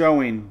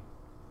 showing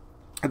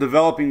a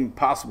developing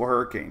possible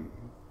hurricane.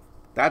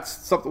 That's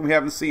something we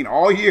haven't seen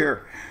all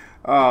year.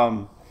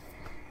 So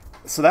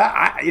that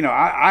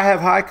I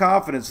have high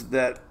confidence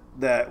that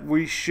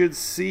we should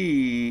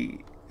see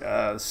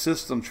a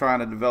system trying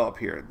to develop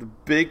here. The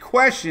big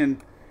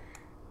question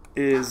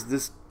is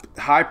this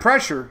high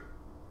pressure.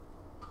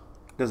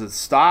 Does it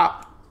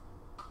stop?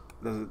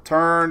 Does it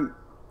turn?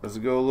 Does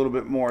it go a little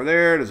bit more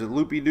there? Does it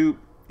loopy-doop?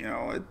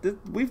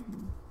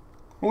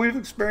 We've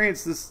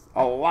experienced this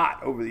a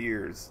lot over the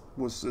years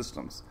with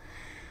systems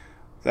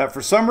that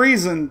for some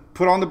reason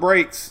put on the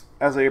brakes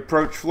as they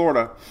approach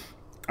Florida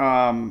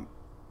and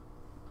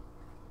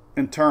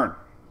turn.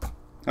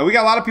 Now we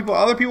got a lot of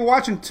other people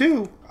watching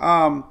too,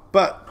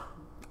 but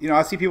you know,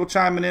 I see people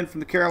chiming in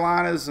from the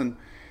Carolinas and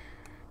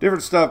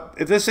different stuff.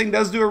 If this thing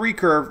does do a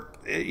recurve,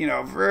 you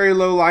know, very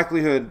low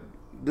likelihood,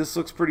 this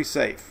looks pretty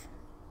safe.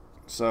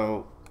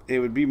 So it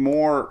would be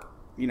more,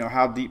 you know,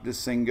 how deep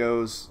this thing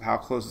goes, how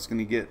close it's going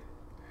to get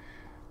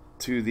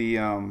to the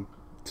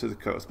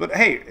coast. But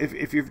hey,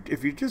 if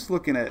you're just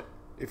looking at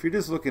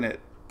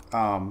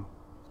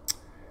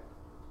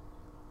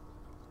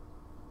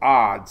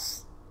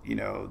odds, you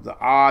know, the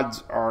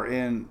odds are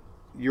in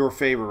your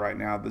favor right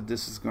now that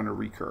this is going to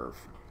recurve.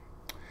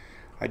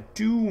 I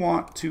do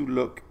want to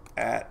look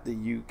at the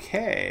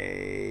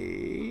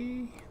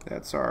UK.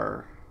 That's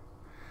our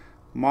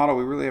model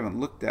we really haven't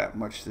looked at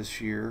much this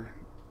year.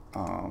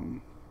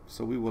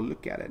 So we will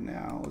look at it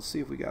now. Let's see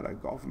if we got a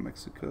Gulf of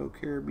Mexico,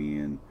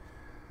 Caribbean.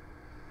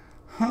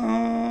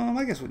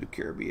 I guess we'll do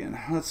Caribbean.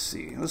 Let's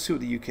see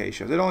what the UK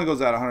shows. It only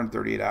goes out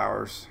 138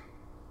 hours.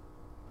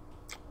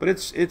 But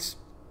it's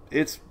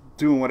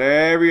doing what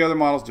every other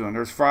model's doing.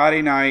 There's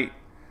Friday night,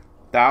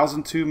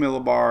 1,002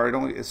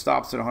 millibar. It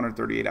stops at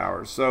 138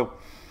 hours. So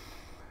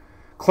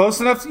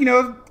close enough, you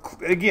know,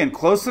 again,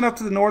 close enough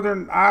to the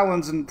Northern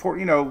Islands and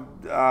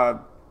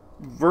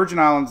Virgin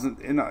Islands,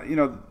 you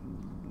know,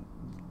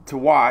 to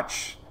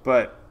watch.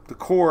 But the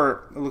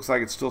core, it looks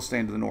like it's still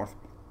staying to the north.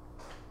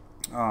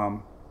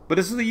 But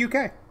this is the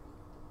UK.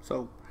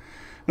 So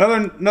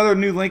another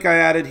new link I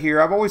added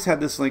here. I've always had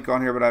this link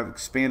on here, but I've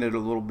expanded it a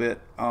little bit.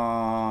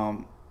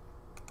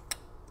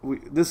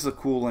 This is a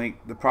cool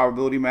link, the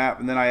probability map,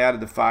 and then I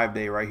added the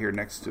 5-day right here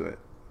next to it.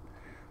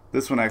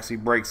 This one actually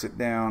breaks it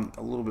down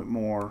a little bit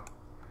more,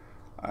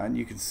 and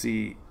you can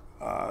see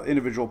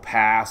individual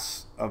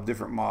paths of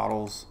different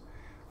models.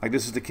 Like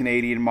this is the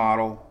Canadian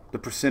model, the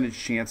percentage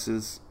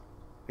chances,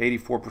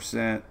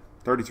 84%,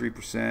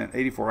 33%,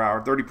 84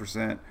 hour,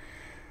 30%.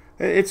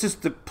 It's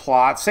just the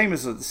plot,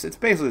 it's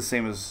basically the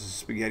same as a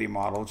spaghetti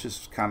model. It's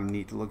just kind of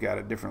neat to look at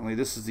it differently.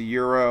 This is the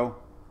Euro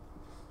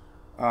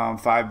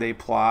 5-day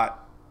plot.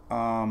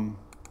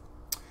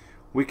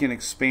 We can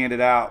expand it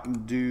out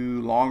and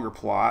do longer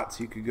plots.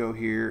 You could go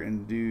here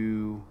and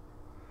do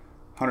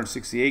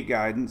 168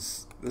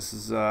 guidance. This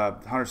is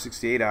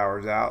 168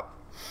 hours out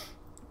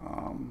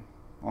on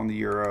the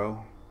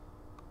Euro.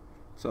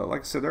 So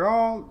like I said,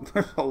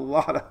 there's a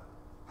lot of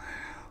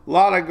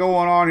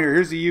going on here.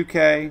 Here's the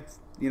UK.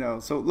 You know,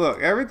 so look,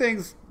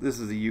 this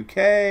is the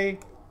UK.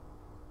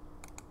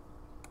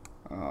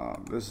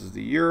 This is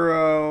the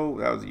Euro.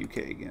 That was the UK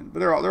again. But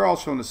they're all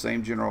showing the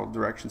same general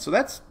direction. So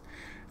it's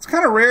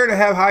kind of rare to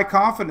have high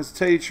confidence, to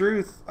tell you the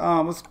truth.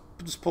 Let's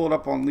just pull it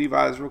up on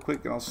Levi's real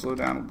quick, and I'll slow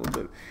down a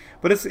little bit.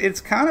 But it's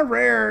kind of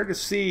rare to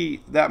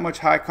see that much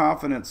high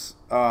confidence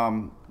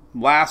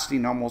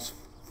lasting almost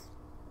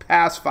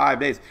past 5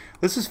 days.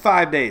 This is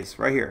 5 days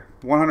right here,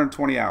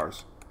 120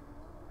 hours.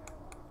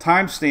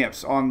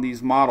 Timestamps on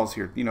these models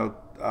here, you know,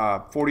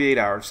 48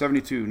 hours,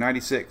 72,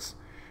 96,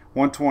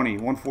 120,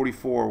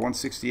 144,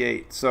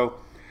 168. So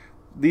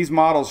these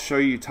models show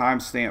you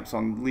timestamps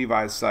on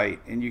Levi's site,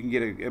 and you can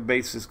get a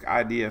basic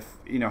idea. If,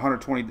 you know,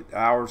 120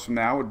 hours from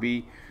now would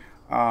be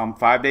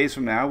 5 days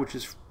from now, which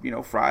is, you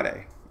know,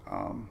 Friday.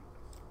 So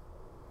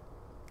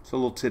a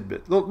little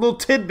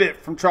tidbit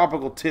from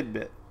Tropical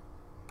Tidbit.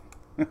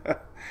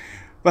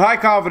 But high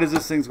confidence,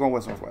 this thing's going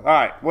west northwest. All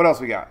right, what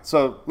else we got?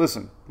 So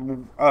listen,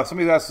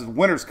 somebody asked,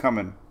 winter's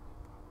coming.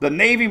 The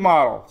Navy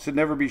model should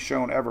never be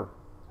shown ever.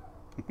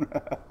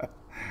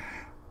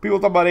 People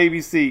talk about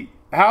ABC.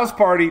 House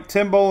Party,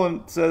 Tim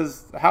Boland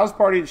says, House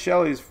Party at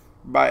Shelley's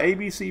by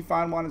ABC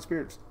Fine Wine and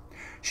Spirits.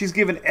 She's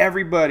given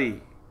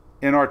everybody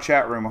in our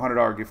chat room a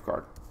 $100 gift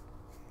card.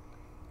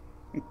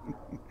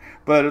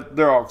 But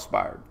they're all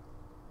expired.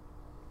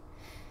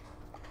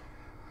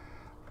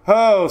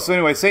 Oh, so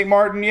anyway, St.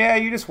 Martin, yeah,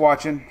 you're just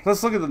watching.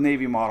 Let's look at the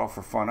Navy model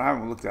for fun. I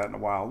haven't looked at it in a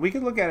while. We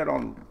could look at it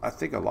on, I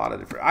think, a lot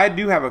of different... I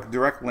do have a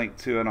direct link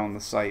to it on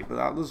the site,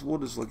 but we'll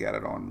just look at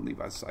it on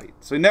Levi's site.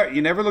 So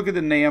you never look at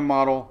the NAM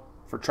model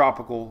for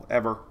tropical,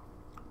 ever.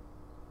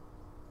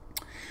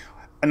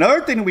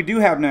 Another thing that we do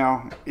have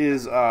now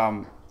is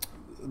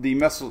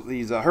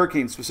these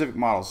hurricane-specific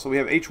models. So we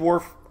have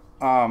H-Wharf.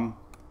 They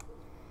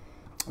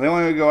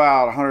only go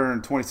out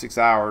 126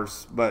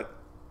 hours, but...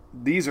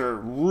 these are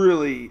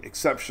really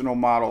exceptional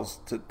models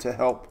to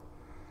help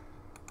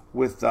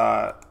with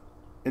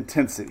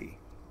intensity.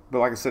 But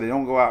like I said, they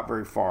don't go out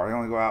very far. They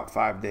only go out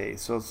 5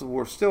 days. So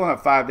we're still in a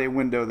 5-day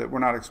window that we're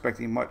not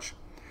expecting much.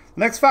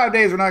 The next 5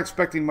 days, we're not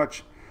expecting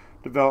much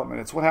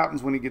development. It's what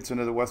happens when it gets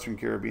into the Western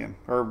Caribbean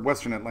or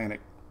Western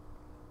Atlantic.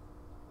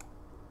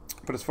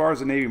 But as far as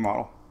the Navy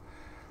model,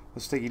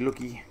 let's take a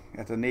looky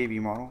at the Navy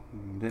model.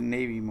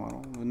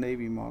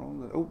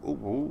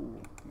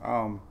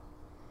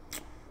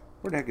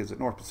 Where the heck is it?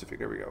 North Pacific.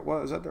 There we go.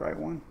 Well, is that the right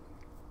one?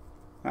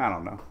 I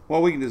don't know.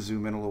 Well, we can just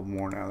zoom in a little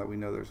more now that we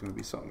know there's going to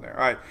be something there. All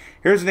right.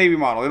 Here's the Navy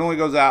model. It only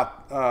goes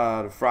out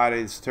to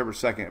Friday, September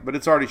 2nd, but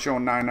it's already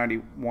showing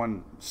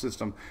 991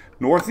 system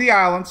north of the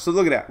islands. So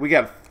look at that. We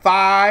have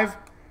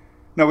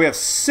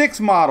 6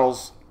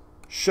 models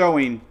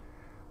showing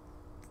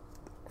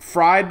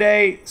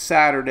Friday,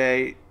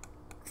 Saturday,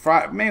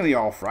 mainly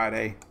all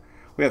Friday.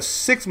 We We have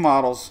 6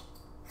 models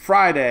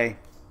Friday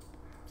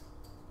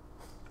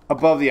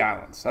above the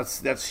islands.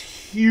 That's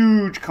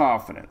huge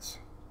confidence.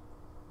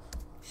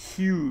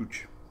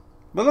 Huge.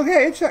 But look,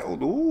 hey,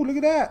 ooh, look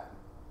at that.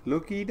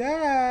 Looky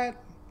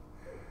that.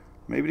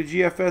 Maybe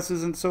the GFS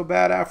isn't so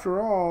bad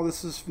after all.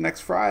 This is next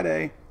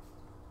Friday.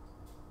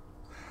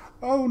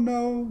 Oh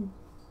no.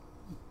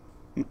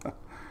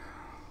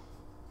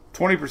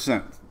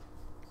 20%.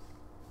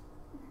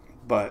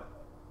 But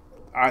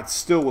I'd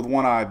still with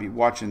one eye be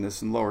watching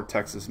this in lower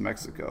Texas,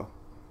 Mexico.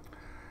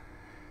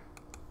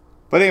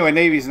 But anyway,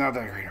 Navy's not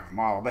that great of a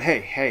model. But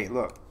hey,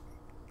 look.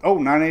 Oh,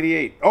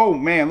 988. Oh,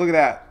 man, look at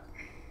that.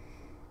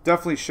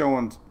 Definitely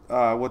showing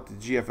what the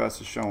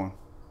GFS is showing.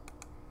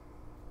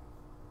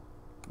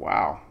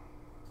 Wow.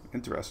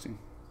 Interesting.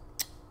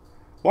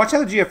 Watch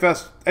how the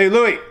GFS... Hey,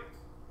 Louie.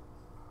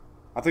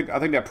 I think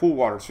that pool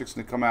water is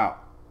fixing to come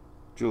out.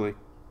 Julie.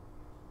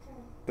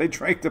 They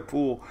drank the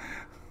pool.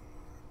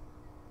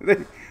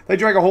 They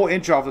drank a whole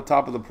inch off the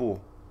top of the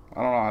pool.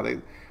 I don't know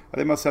how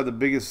they must have the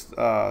biggest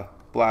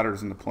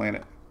bladders in the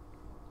planet.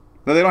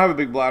 No, they don't have a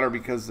big bladder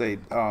because they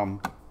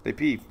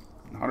pee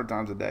 100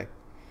 times a day.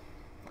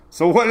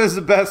 So what is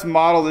the best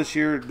model this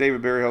year?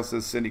 David Berryhill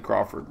says Cindy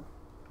Crawford.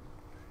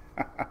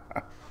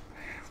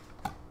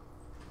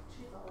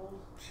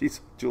 She's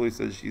old. Julie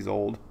says she's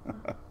old.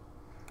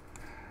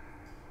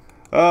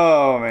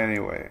 Oh man,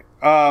 anyway.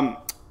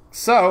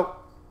 So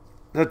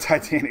the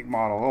Titanic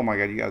model. Oh my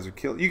God, you guys are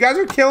killing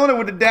it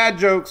with the dad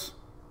jokes.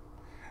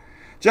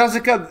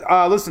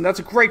 Jessica, listen, that's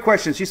a great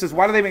question. She says,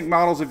 why do they make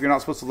models if you're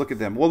not supposed to look at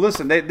them? Well,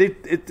 listen, they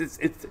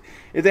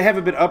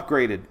haven't been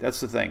upgraded. That's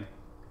the thing.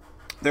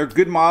 They're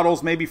good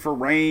models, maybe for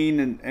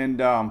rain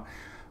and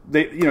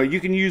they, you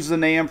can use the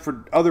NAM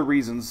for other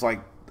reasons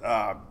like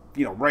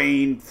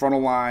rain,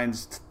 frontal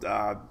lines,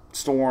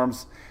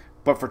 storms,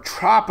 but for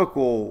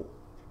tropical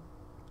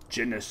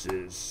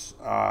Genesis,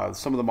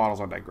 some of the models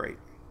aren't that great.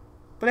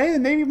 But hey, the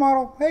Navy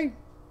model, hey,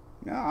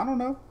 I don't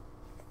know.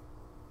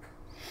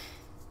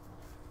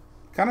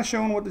 Kind of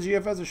showing what the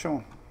GFS is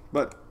showing.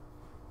 But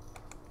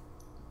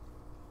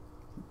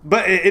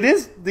it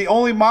is the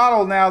only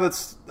model now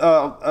that's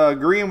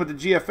agreeing with the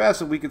GFS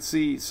that we could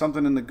see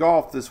something in the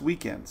Gulf this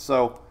weekend.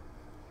 So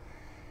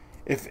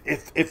if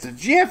the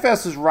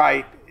GFS is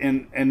right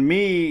and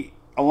me,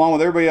 along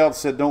with everybody else,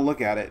 said don't look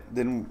at it,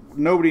 then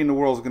nobody in the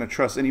world is going to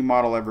trust any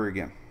model ever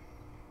again.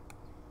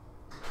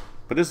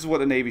 But this is what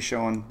the Navy's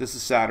showing. This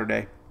is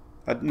Saturday.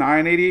 A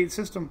 988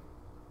 system.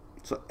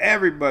 So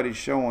everybody's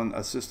showing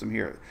a system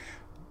here.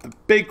 The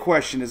big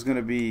question is going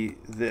to be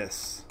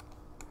this.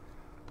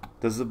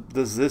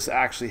 Does this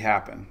actually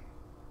happen?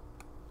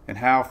 And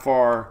how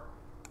far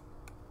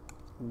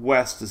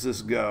west does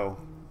this go?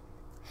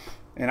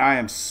 And I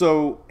am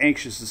so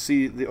anxious to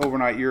see the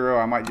overnight Euro,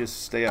 I might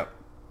just stay up.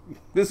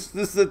 This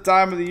is the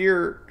time of the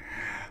year.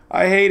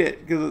 I hate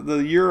it because the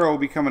Euro will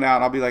be coming out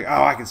and I'll be like,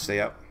 oh, I can stay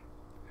up.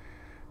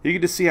 You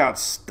can just see how it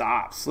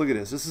stops. Look at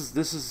this.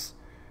 This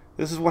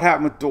is what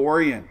happened with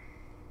Dorian.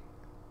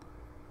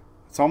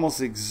 It's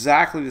almost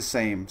exactly the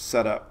same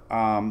setup.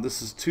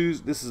 This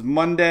is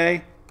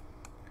Monday,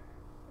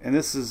 and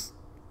this is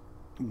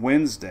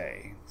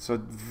Wednesday.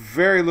 So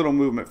very little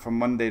movement from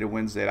Monday to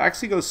Wednesday. It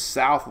actually goes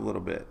south a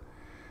little bit.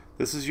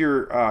 This is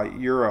your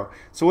Euro.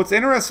 So what's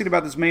interesting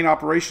about this main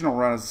operational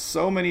run is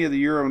so many of the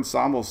Euro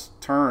ensembles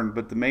turned,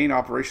 but the main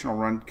operational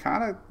run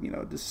kind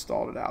of just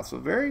stalled it out. So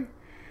very,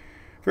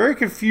 very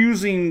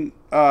confusing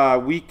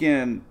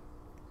weekend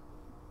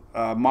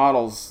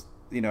models.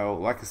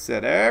 Like I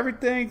said,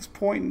 everything's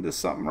pointing to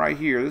something right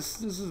here. This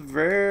is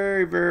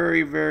very,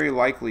 very, very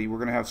likely we're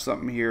going to have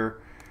something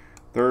here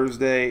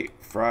Thursday,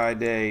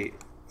 Friday,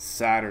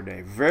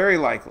 Saturday. Very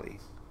likely.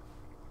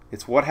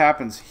 It's what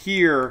happens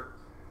here,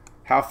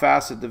 how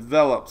fast it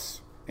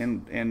develops,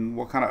 and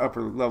what kind of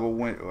upper level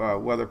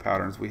weather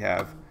patterns we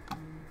have.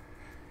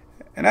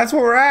 And that's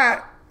where we're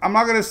at. I'm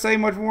not going to say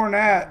much more than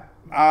that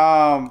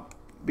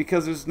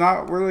because there's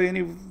not really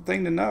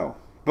anything to know.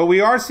 But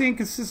we are seeing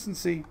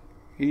consistency.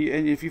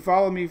 And if you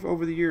follow me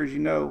over the years,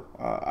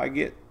 I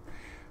get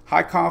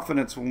high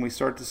confidence when we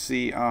start to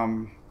see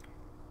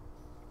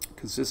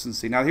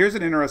consistency. Now, here's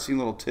an interesting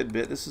little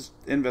tidbit. This is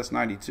Invest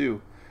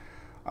 92.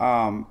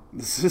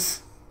 This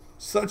is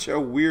such a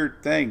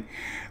weird thing.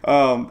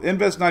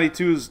 Invest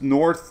 92 is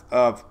north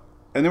of,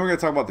 and then we're going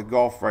to talk about the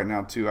Gulf right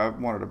now, too. I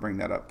wanted to bring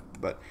that up.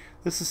 But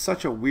this is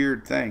such a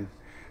weird thing.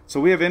 So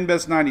we have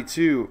Invest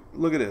 92.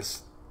 Look at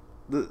this.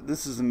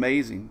 This is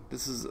amazing.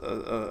 This is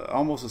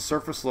almost a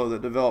surface low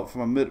that developed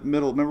from a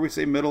middle. Remember we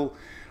say middle,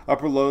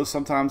 upper lows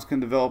sometimes can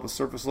develop a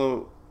surface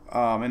low,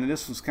 and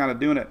this one's kind of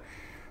doing it.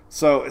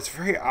 So it's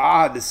very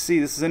odd to see.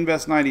 This is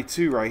Invest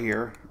 92 right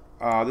here.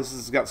 This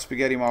has got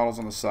spaghetti models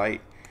on the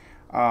site.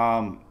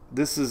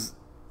 This is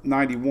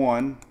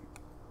 91,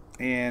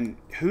 and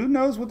who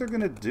knows what they're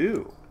going to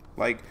do.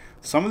 Like,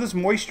 some of this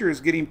moisture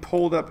is getting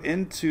pulled up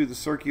into the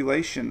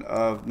circulation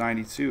of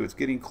 92. It's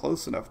getting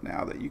close enough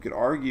now that you could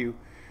argue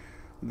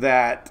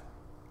that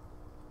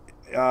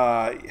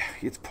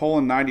it's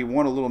pulling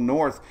 91 a little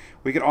north.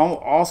 We could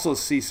also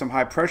see some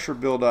high pressure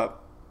build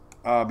up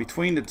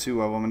between the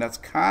two of them, and that's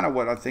kind of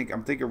what I'm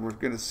thinking we're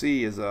going to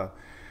see is we're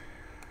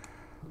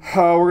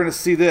going to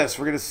see this.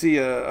 We're going to see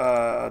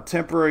a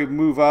temporary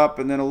move up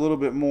and then a little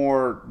bit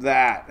more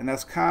that, and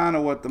that's kind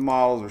of what the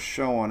models are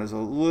showing is a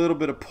little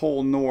bit of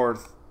pull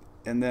north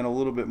and then a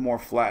little bit more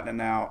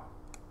flattening out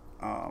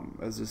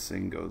as this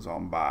thing goes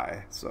on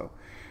by. So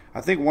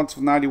I think once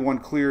 91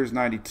 clears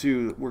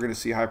 92, we're going to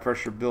see high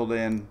pressure build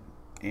in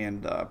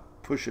and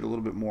push it a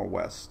little bit more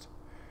west.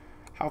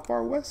 How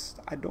far west?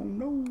 I don't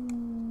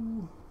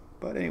know.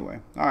 But anyway,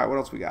 all right, what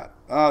else we got?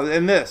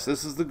 And this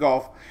is the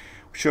Gulf.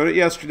 We showed it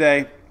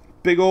yesterday.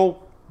 Big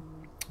old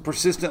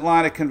persistent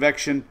line of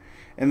convection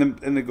in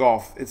the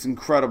Gulf. It's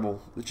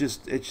incredible.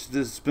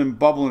 It's been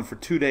bubbling for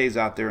 2 days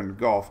out there in the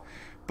Gulf.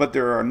 But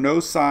there are no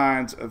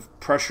signs of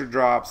pressure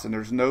drops, and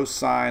there's no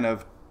sign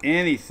of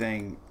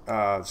anything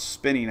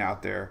spinning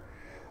out there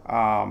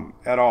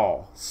at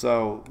all.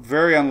 So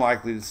very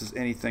unlikely this is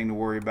anything to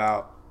worry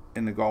about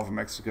in the Gulf of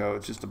Mexico.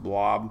 It's just a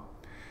blob.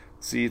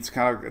 See, it's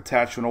kind of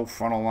attached to an old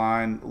frontal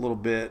line a little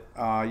bit.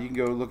 You can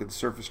go look at the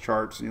surface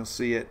charts and you'll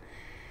see it.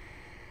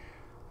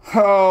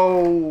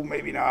 Oh,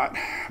 maybe not,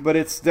 but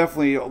it's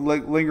definitely a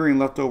lingering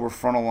leftover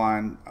frontal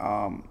line,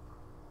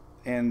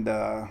 and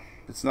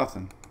it's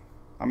nothing.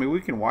 I mean,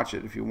 we can watch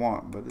it if you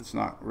want, but it's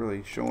not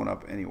really showing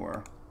up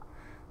anywhere.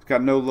 It's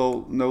got no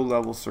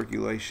level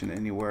circulation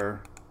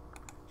anywhere.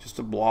 Just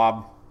a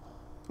blob.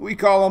 We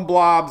call them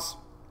blobs.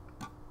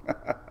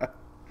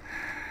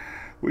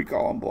 We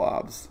call them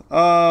blobs.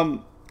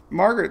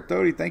 Margaret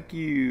Doty, thank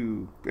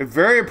you. A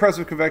very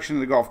impressive convection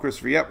in the Gulf,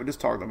 Christopher. Yep, we just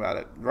talked about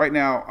it. Right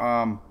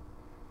now,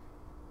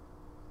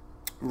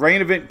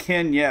 rain event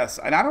Ken, yes.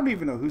 And I don't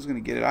even know who's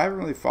going to get it. I haven't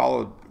really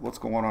followed what's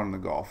going on in the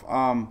Gulf.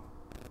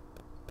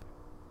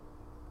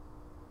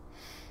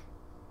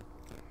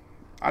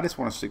 I just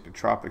want to stick to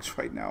tropics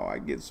right now.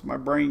 My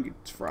brain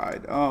gets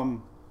fried.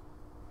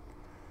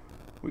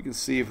 We can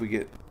see if we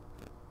get.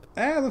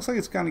 It looks like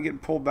it's kind of getting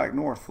pulled back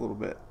north a little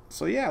bit.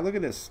 So yeah, look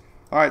at this.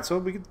 All right, so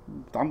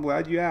I'm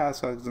glad you asked.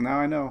 So now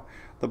I know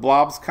the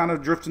blob's kind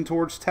of drifting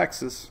towards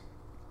Texas.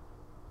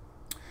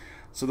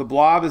 So the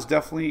blob is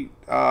definitely.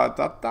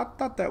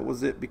 Thought that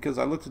was it because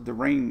I looked at the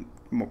rain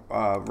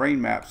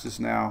maps just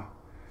now,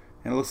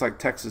 and it looks like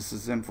Texas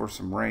is in for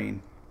some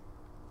rain.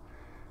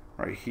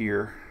 Right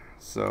here.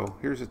 So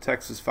here's a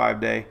Texas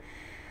 5-day.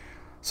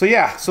 So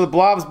yeah, so the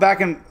blob's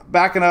backing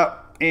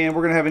up, and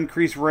we're gonna have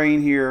increased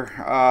rain here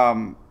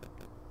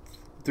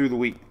through the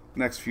week,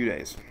 next few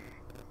days.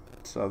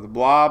 So the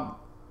blob,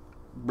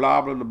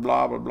 blah blah blah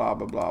blah blah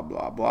blah blah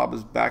blah blob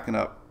is backing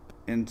up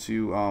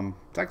into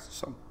Texas.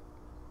 So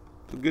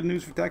good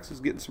news for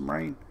Texas, getting some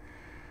rain.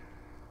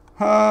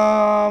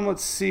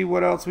 Let's see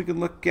what else we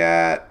can look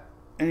at.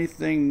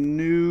 Anything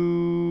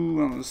new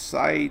on the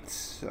site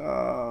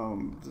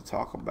to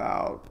talk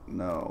about?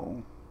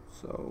 No.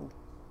 So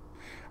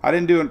I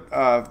didn't do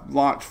a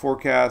launch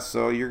forecast,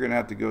 so you're going to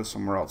have to go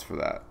somewhere else for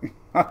that.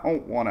 I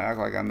don't want to act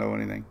like I know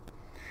anything.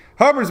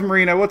 Hubbard's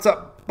Marina, what's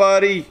up,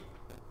 buddy?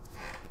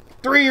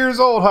 3 years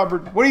old,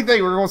 Hubbard. What do you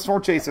think? We're going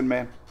storm chasing,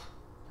 man.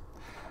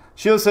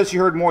 Sheila says she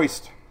heard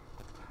moist.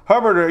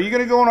 Hubbard, are you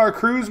going to go on our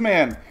cruise,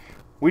 man?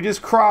 We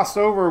just crossed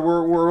over.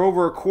 We're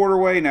over a quarter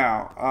way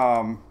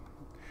now.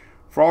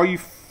 For all you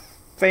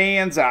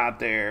fans out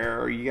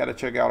there, you got to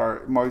check out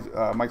our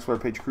Mike's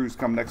Weather Page cruise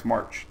come next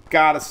March.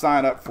 Got to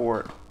sign up for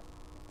it.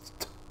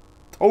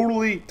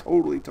 Totally.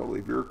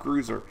 If you're a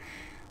cruiser,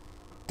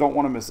 don't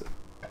want to miss it.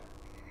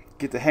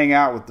 Get to hang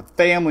out with the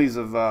families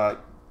of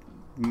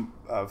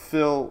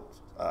Phil,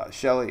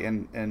 Shelly,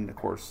 and of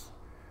course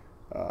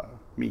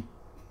me.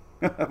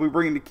 We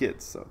bring in the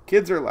kids, so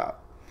kids are allowed.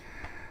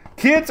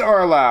 Kids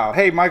are allowed.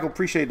 Hey, Michael,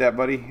 appreciate that,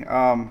 buddy.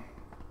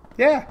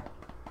 Yeah.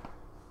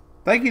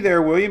 Thank you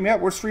there, William. Yep,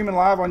 we're streaming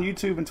live on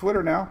YouTube and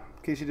Twitter now,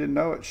 in case you didn't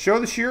know it. Show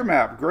the shear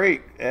map.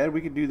 Great, Ed.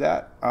 We could do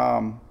that.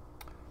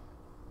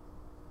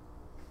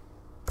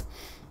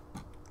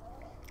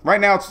 Right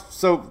now,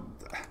 so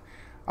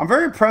I'm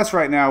very impressed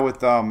right now with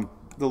the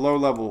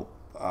low-level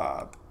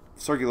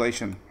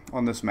circulation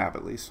on this map,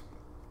 at least.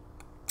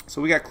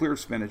 So we got clear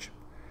spinach.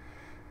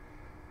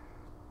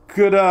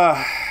 Good,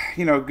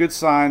 good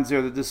signs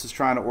there that this is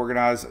trying to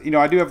organize.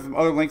 I do have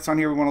other links on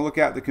here we want to look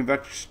at. The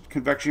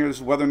convection here, this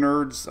is Weather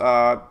Nerds.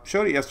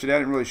 Showed it yesterday. I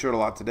didn't really show it a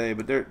lot today,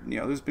 but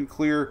there's been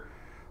clear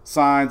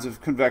signs of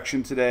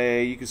convection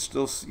today. You can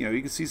still, you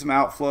can see some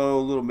outflow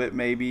a little bit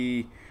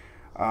maybe.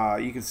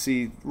 You can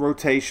see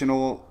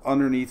rotational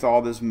underneath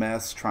all this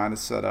mess trying to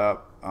set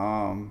up.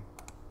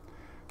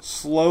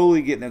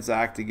 Slowly getting its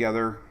act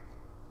together.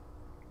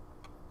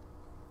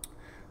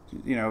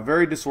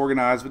 Very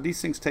disorganized, but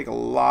these things take a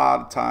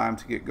lot of time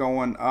to get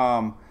going.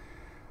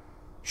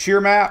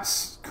 Shear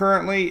maps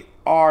currently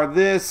are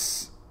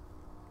this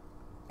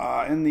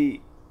in the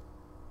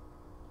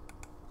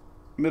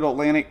middle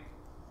Atlantic,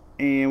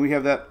 and we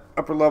have that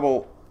upper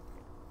level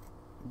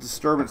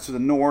disturbance to the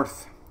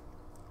north.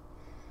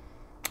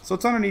 So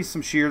it's underneath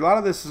some shear. A lot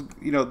of this is,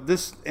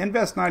 this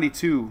Invest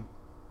 92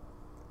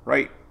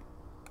 right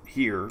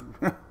here.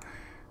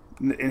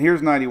 And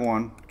here's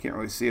 91. Can't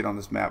really see it on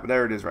this map, but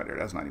there it is right there.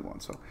 That's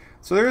 91. So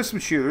there is some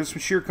shear. There's some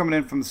shear coming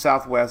in from the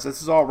southwest.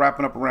 This is all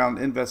wrapping up around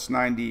Invest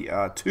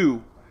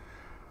 92.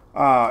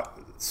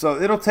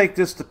 So it'll take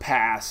this to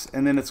pass,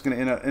 and then it's going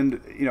to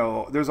end. You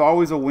know, there's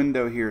always a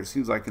window here. It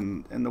seems like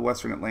in the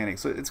Western Atlantic.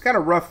 So it's got a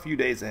rough few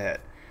days ahead.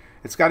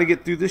 It's got to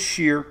get through this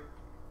shear.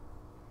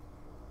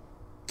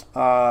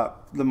 The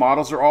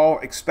models are all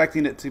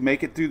expecting it to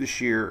make it through the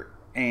shear,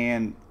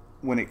 and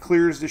when it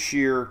clears the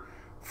shear,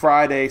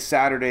 Friday,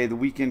 Saturday, the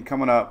weekend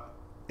coming up,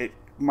 it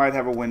might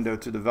have a window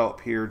to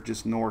develop here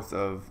just north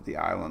of the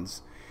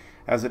islands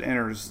as it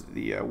enters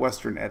the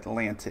Western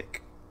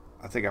Atlantic.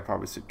 I think I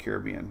probably said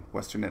Caribbean,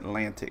 Western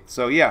Atlantic.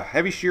 So yeah,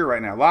 heavy shear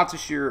right now. Lots of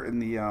shear in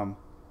the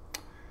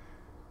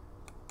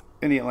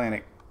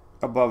Atlantic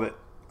above it.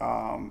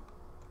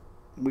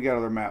 We got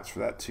other maps for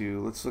that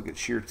too. Let's look at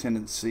shear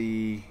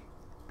tendency.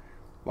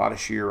 A lot of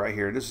shear right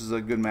here. This is a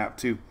good map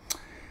too.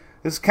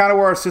 This is kind of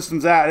where our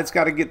system's at. It's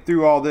got to get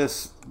through all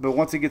this, but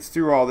once it gets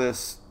through all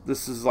this,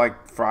 this is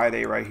like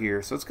Friday right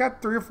here. So it's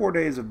got 3 or 4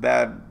 days of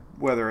bad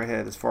weather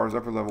ahead as far as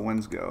upper level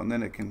winds go, and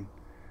then it can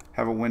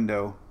have a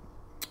window.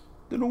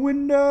 Then a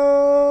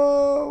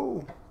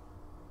window.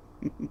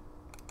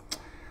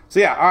 So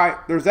yeah, all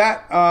right. There's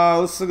that.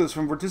 Let's look at this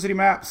from vorticity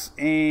maps,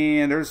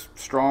 and there's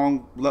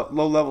strong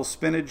low level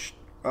spinach.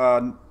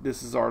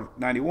 This is our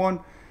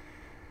 91.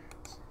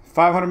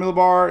 500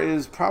 millibar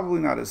is probably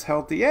not as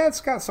healthy. Yeah, it's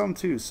got some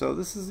too. So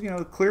this is, you know,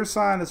 a clear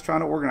sign it's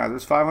trying to organize.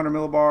 There's 500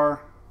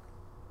 millibar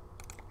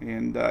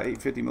and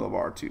 850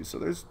 millibar too. So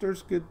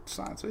there's good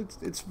signs. So it's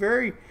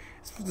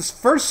this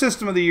first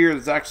system of the year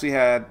that's actually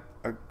had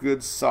a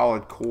good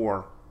solid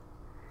core.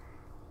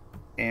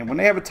 And when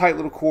they have a tight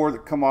little core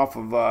that come off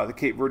of the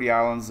Cape Verde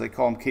Islands, they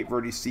call them Cape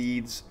Verde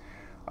seeds.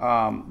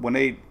 When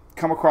they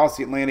come across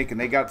the Atlantic and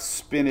they got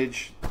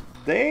spinach,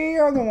 they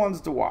are the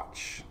ones to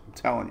watch. I'm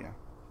telling you.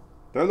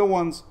 They're the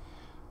ones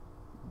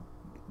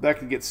that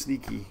can get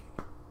sneaky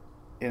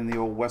in the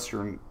old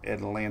Western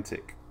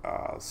Atlantic.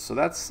 So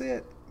that's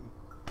it.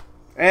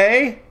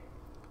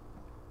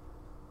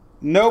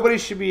 Nobody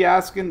should be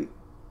asking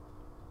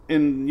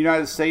in the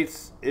United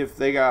States if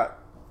they got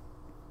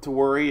to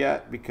worry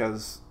yet,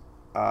 because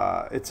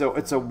it's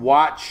a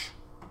watch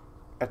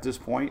at this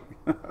point.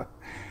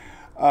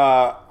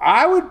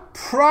 I would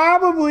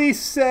probably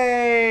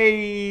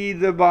say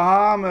the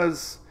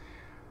Bahamas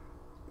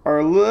are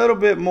a little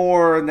bit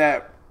more in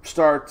that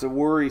start to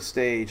worry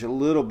stage, a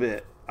little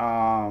bit,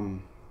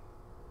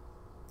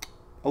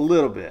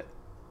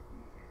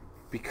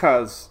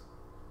 because,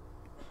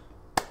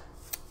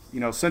 you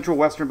know, central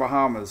western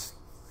Bahamas,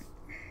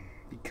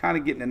 you're kind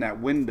of getting in that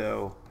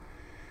window.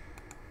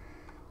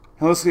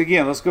 And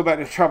let's go back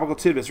to Tropical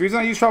Tidbits. The reason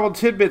I use Tropical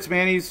Tidbits,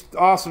 man, he's an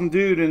awesome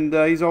dude, and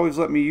he's always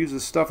let me use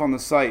his stuff on the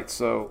site.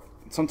 So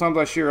sometimes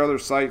I share other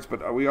sites,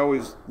 but we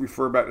always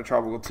refer back to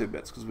Tropical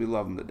Tidbits because we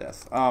love them to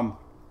death.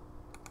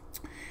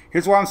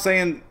 Here's why I'm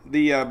saying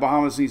the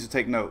Bahamas needs to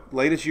take note.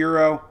 Latest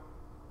Euro,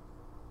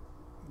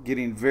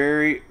 getting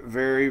very,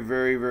 very,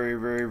 very, very,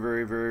 very,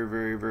 very, very,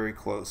 very, very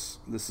close.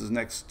 This is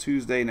next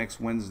Tuesday, next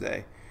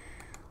Wednesday.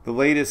 The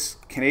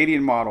latest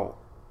Canadian model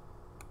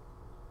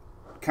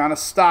kind of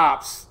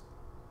stops,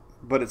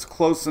 but it's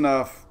close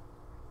enough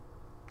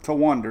to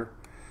wonder.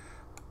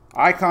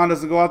 Icon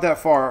doesn't go out that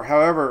far.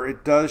 However,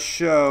 it does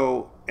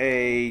show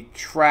a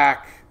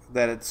track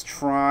that it's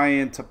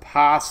trying to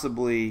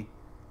possibly...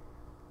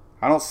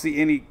 I don't see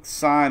any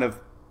sign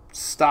of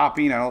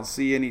stopping. I don't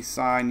see any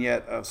sign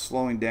yet of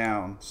slowing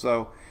down.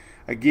 So,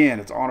 again,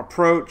 it's on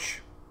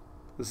approach.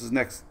 This is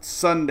next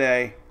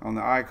Sunday on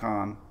the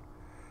Icon.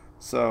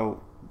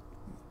 So,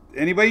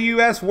 anybody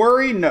U.S.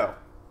 worry? No,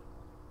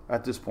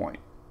 at this point.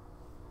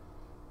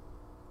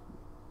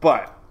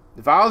 But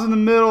if I was in the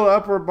middle,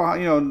 upper,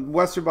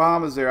 Western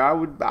Bahamas there, I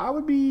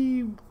would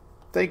be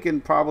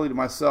thinking probably to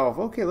myself,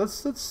 okay,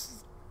 let's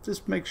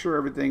just make sure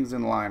everything's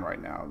in line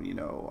right now,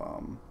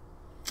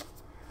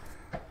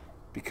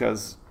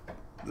 because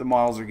the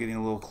models are getting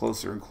a little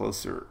closer and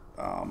closer.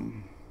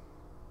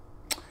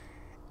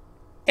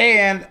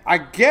 And I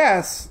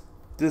guess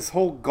this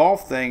whole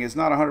Gulf thing is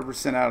not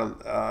 100% out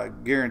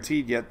of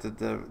guaranteed yet that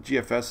the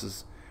GFS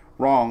is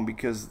wrong,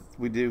 because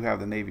we do have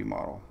the Navy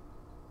model.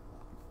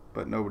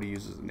 But nobody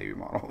uses the Navy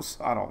model,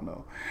 so I don't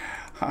know.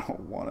 I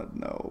don't want to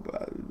know.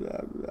 But,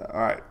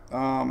 all right.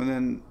 And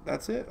then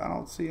that's it. I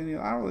don't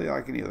really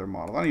like any other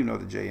model. I don't even know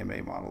the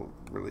JMA model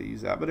really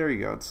use that. But there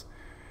you go. It's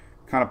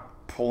kind of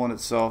pulling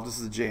itself. This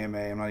is the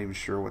JMA. I'm not even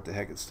sure what the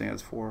heck it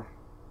stands for.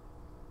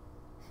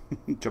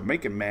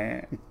 Jamaican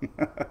man.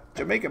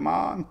 Jamaican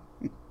man.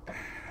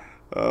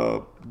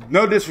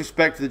 No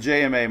disrespect to the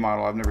JMA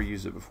model. I've never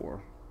used it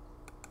before.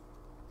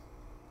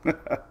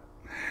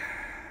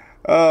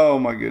 Oh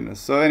my goodness.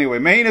 So anyway,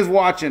 Maine is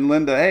watching.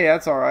 Linda, hey,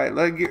 that's all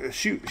right.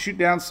 Shoot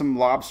down some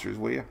lobsters,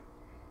 will you?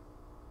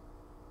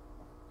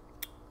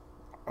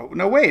 Oh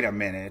no, wait a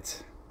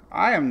minute.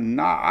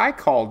 I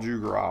called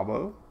Drew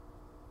Garabo.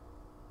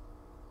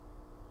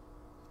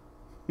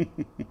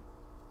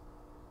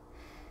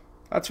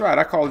 That's right.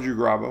 I called Drew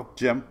Garabo,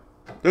 Jim.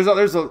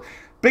 There's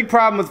big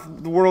problem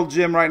with the World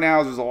Gym right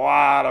now is there's a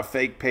lot of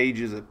fake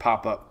pages that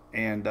pop up,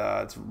 and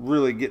it's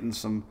really getting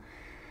some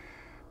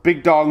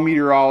big dog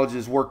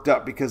meteorologists worked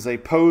up because they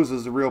pose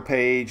as a real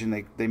page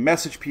and they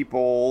message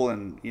people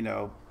and, you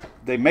know,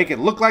 they make it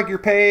look like your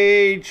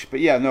page. But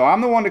yeah, no,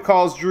 I'm the one that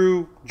calls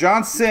Drew.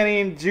 John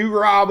Sinning, Drew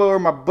Garabo are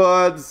my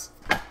buds.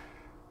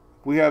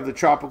 We have the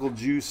Tropical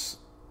Juice,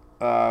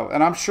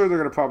 and I'm sure they're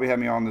going to probably have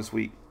me on this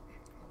week.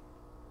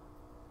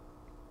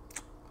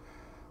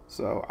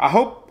 So I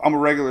hope I'm a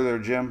regular there,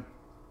 Jim.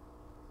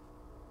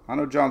 I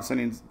know John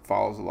Sinning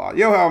follows a lot.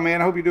 Yo, how,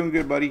 man, I hope you're doing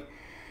good, buddy.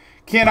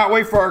 Cannot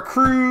wait for our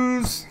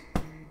cruise.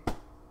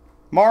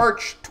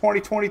 March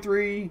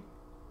 2023.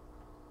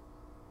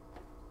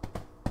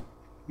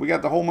 We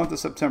got the whole month of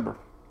September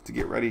to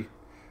get ready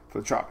for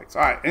the tropics.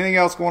 All right, anything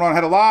else going on?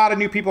 Had a lot of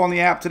new people on the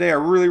app today. I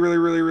really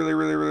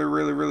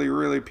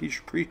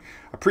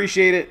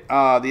appreciate it.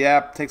 The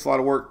app takes a lot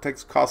of work,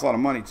 costs a lot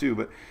of money too,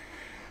 but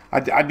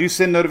I do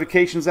send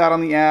notifications out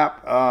on the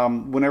app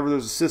whenever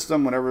there's a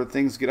system, whenever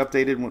things get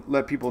updated,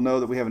 let people know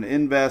that we have an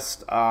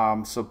invest.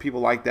 So people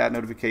like that,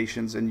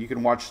 notifications, and you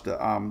can watch the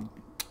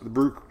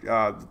Brew,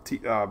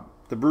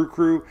 the Brew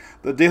Crew,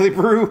 the Daily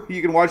Brew.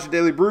 You can watch the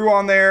Daily Brew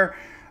on there,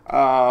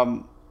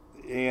 and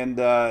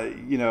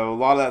you know, a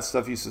lot of that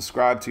stuff you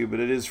subscribe to, but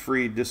it is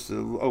free just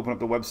to open up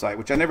the website,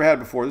 which I never had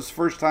before. This is the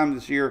first time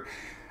this year.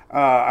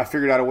 I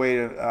figured out a way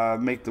to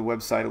make the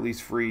website at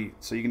least free,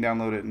 so you can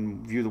download it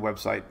and view the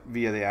website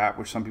via the app,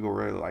 which some people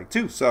really like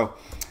too. So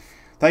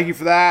thank you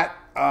for that.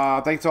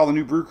 Thanks to all the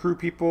new Brew Crew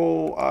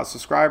people,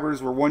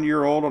 subscribers. We're 1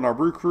 year old on our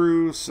Brew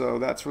Crew, so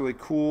that's really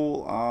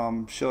cool.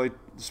 Shelly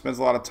spends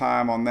a lot of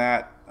time on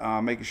that,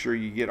 making sure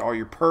you get all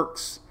your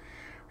perks.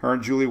 Her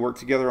and Julie work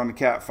together on the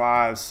Cat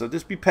 5, so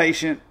just be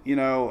patient. You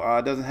know,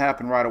 it doesn't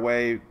happen right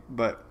away,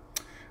 but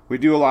we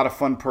do a lot of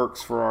fun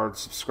perks for our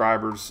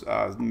subscribers,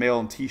 mail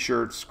and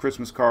t-shirts,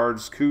 Christmas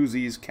cards,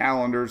 koozies,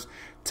 calendars,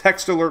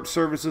 text alert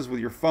services with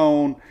your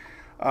phone,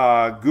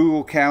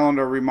 Google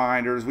Calendar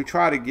reminders. We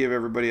try to give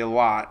everybody a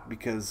lot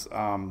because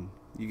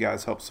you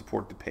guys help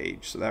support the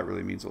page, so that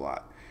really means a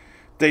lot.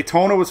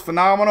 Daytona was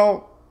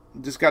phenomenal.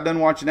 Just got done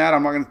watching that.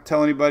 I'm not going to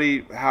tell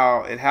anybody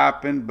how it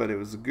happened, but it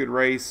was a good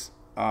race.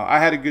 I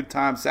had a good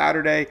time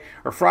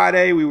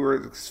Friday. We were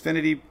at the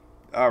Xfinity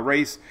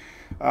race.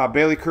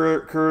 Bailey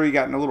Curry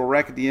got in a little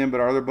wreck at the end, but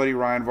our other buddy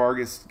Ryan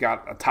Vargas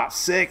got a top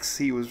 6.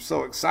 He was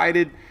so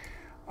excited.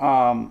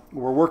 We're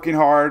working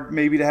hard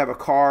maybe to have a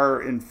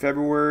car in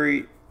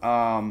February.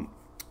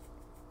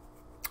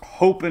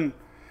 Hoping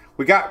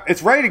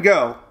it's ready to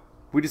go.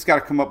 We just got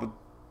to come up with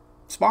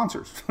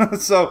sponsors.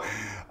 So,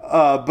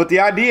 but the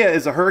idea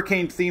is a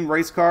hurricane themed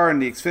race car in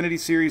the Xfinity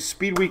Series.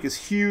 Speed Week is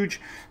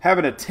huge.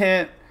 Having a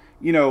tent,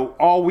 you know,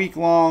 all week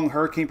long,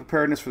 hurricane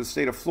preparedness for the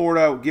state of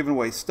Florida, giving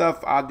away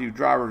stuff. I do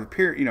driver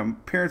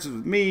appearances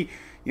with me.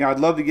 You know, I'd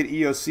love to get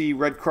EOC,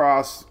 Red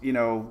Cross, you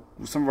know,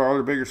 some of our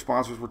other bigger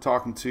sponsors we're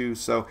talking to.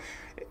 So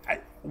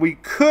we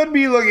could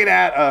be looking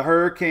at a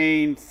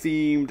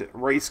hurricane-themed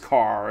race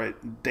car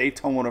at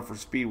Daytona for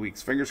Speed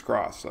Weeks. Fingers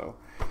crossed. So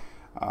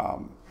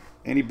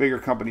any bigger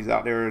companies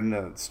out there in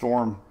the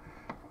storm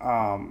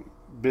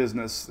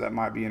business that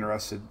might be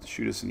interested,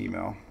 shoot us an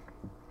email.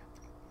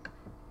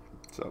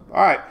 So,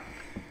 all right.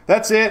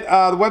 That's it.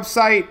 The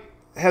website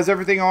has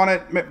everything on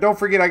it. Don't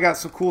forget, I got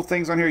some cool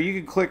things on here. You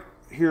can click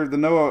here, the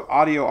NOAA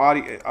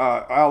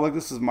audio. Look,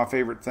 this is my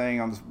favorite thing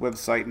on this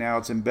website now.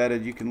 It's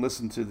embedded. You can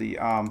listen to the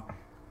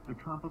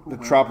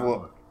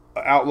Tropical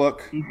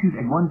Outlook. Issued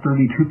at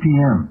 1:32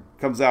 p.m.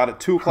 Comes out at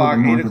 2 o'clock,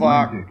 8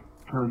 o'clock.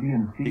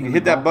 Caribbean Sea You can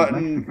hit that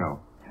button. Mexico,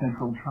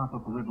 Central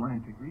Tropical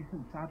Atlantic.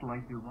 Recent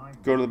satellite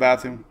derived. Go to the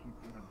bathroom.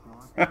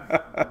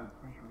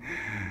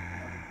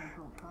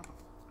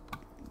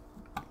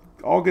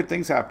 All good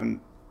things happen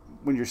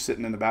when you're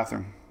sitting in the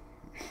bathroom.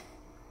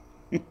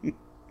 All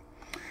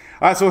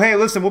right, so hey,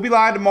 listen, we'll be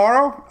live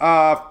tomorrow.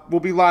 We'll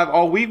be live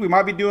all week. We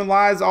might be doing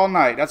lives all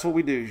night. That's what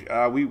we do.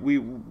 We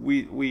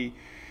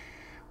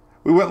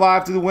went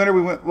live through the winter.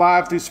 We went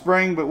live through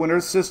spring. But when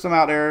there's a system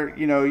out there,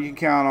 you know, you can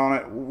count on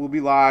it. We'll be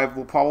live.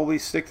 We'll probably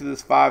stick to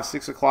this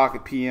 5-6 o'clock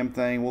at PM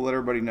thing. We'll let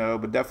everybody know.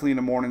 But definitely in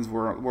the mornings,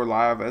 we're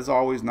live as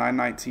always,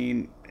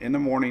 9:19 in the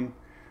morning,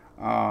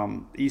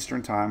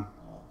 Eastern time.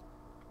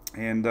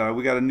 And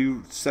we got a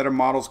new set of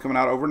models coming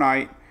out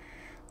overnight.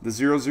 The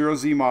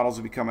 00Z models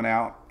will be coming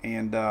out,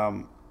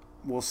 and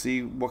we'll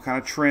see what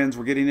kind of trends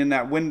we're getting in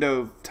that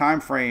window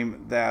time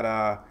frame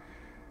that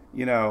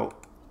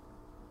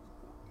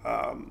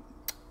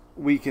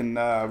we can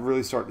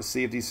really start to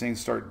see if these things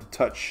start to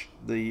touch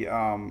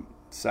the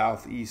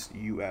southeast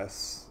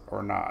U.S.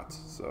 or not.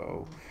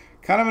 So,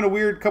 kind of in a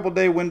weird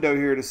couple-day window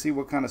here to see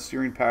what kind of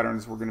steering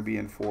patterns we're going to be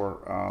in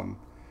for.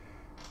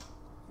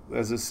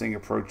 As this thing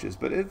approaches,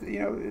 but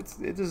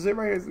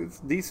it's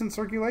decent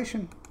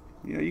circulation.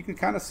 You know, you can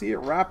kind of see it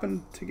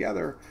wrapping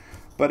together.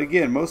 But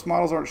again, most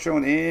models aren't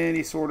showing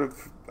any sort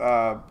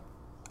of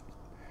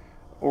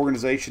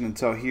organization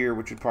until here,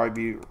 which would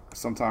probably be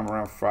sometime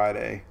around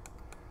Friday.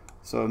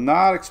 So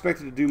not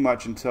expected to do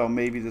much until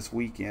maybe this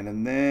weekend,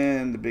 and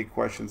then the big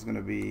question is going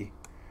to be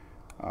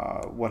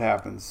what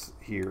happens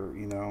here,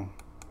 you know.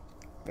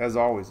 As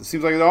always, it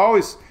seems like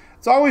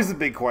it's always the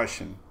big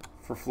question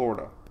for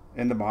Florida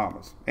and the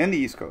Bahamas and the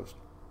East Coast.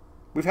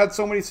 We've had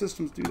so many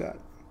systems do that.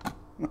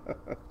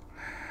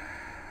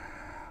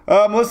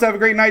 Melissa, have a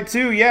great night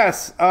too.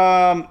 Yes.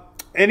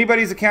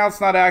 Anybody's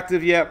account's not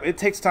active yet. It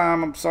takes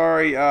time. I'm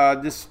sorry.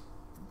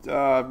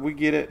 We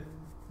get it.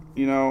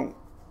 You know.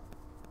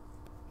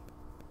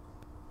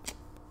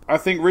 I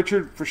think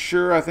Richard for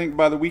sure. I think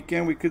by the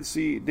weekend we could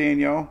see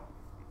Danielle.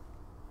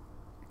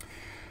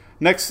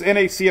 Next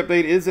NAC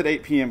update is at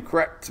 8 p.m.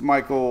 Correct,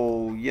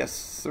 Michael? Yes,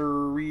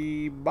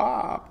 sirree,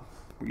 Bob.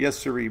 Yes,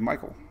 sirree,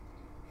 Michael.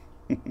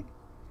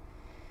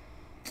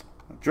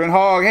 Trent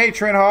Hogg. Hey,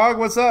 Trent Hogg,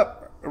 what's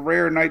up? A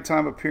rare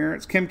nighttime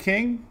appearance. Kim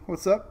King,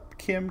 what's up?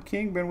 Kim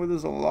King, been with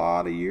us a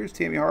lot of years.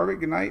 Tammy Harvick,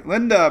 good night.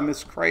 Linda,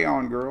 Miss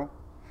Crayon Girl.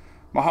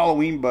 My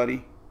Halloween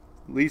buddy.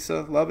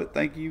 Lisa, love it,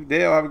 thank you.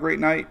 Dale, have a great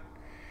night.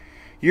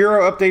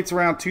 Euro updates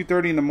around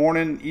 2:30 in the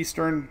morning,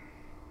 Eastern.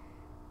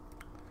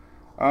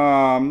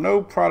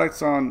 No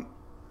products on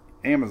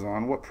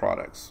Amazon. What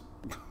products?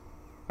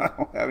 I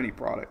don't have any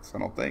products, I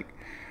don't think.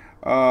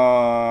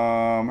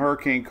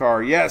 Hurricane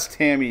car. Yes,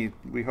 Tammy,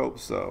 we hope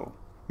so.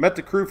 Met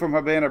the crew from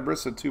Havana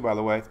Brissa too, by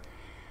the way.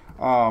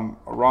 A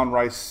Ron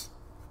Rice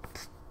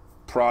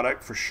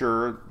product for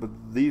sure.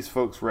 But these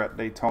folks were at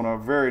Daytona.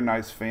 Very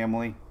nice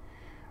family.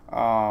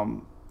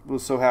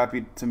 Was so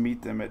happy to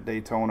meet them at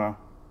Daytona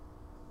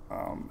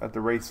at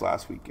the race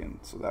last weekend.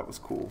 So that was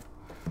cool.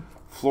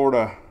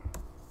 Florida.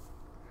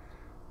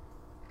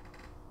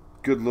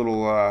 Good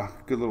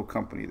little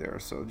company there.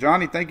 So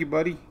Johnny, thank you,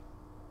 buddy.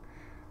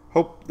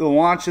 Hope the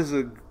launch is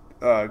a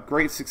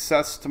great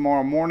success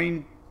tomorrow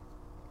morning.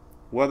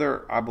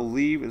 Weather, I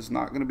believe, is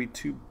not going to be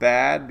too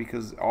bad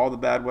because all the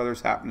bad weather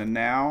is happening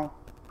now.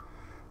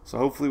 So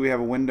hopefully we have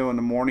a window in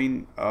the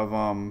morning of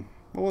well,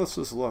 let's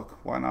just look.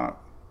 Why not?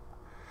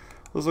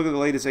 Let's look at the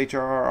latest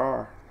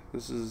HRRR.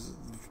 This is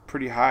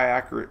pretty high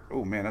accurate.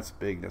 Oh man, that's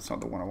big. That's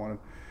not the one I wanted.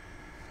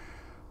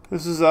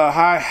 This is a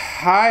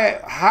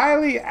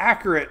highly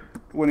accurate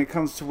when it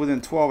comes to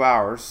within 12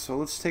 hours. So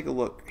let's take a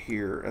look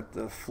here at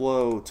the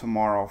flow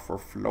tomorrow for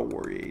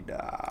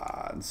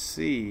Florida and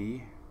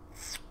see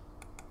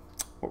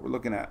what we're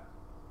looking at.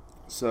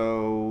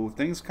 So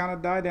things kind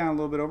of die down a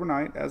little bit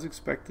overnight as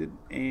expected.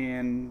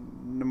 And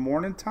in the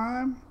morning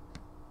time,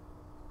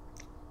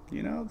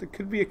 you know, there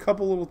could be a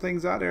couple little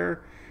things out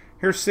there.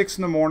 Here's 6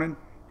 in the morning.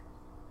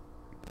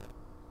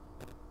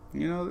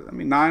 You know, I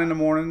mean 9 in the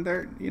morning.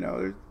 There, you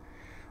know,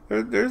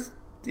 there's,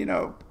 you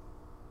know,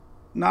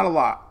 not a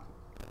lot.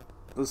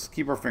 Let's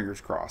keep our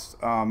fingers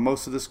crossed.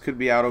 Most of this could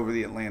be out over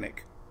the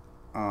Atlantic.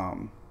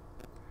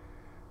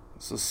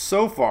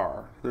 So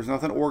far, there's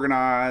nothing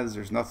organized.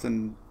 There's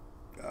nothing,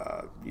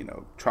 you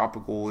know,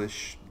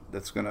 tropical-ish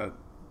that's going to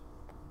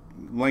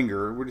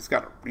linger. We just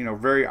got, you know,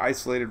 very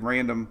isolated,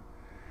 random,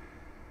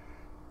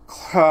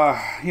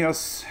 you know,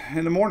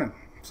 in the morning.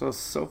 So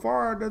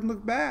far, it doesn't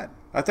look bad.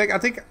 I think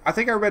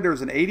I read there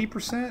was an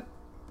 80%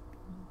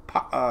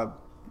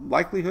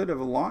 likelihood of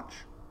a launch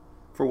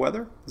for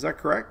weather. Is that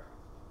correct?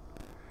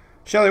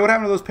 Shelly, what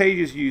happened to those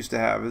pages you used to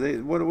have?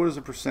 What is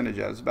the percentage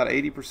at? It's about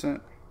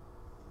 80%.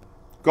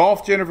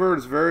 Golf, Jennifer,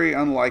 is very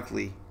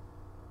unlikely.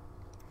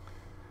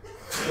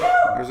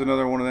 There's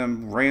another one of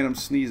them random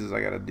sneezes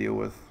I got to deal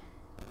with.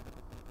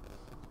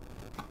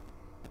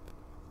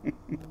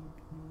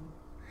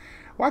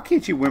 Why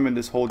can't you women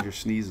just hold your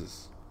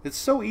sneezes? It's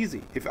so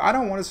easy. If I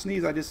don't want to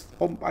sneeze, I just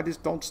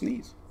don't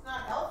sneeze. It's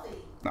not healthy.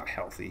 Not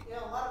healthy. You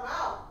gotta let them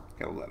out.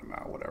 Gotta let them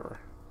out, whatever.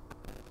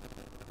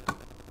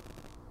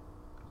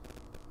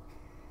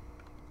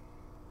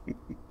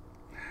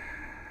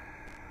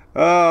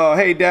 Oh,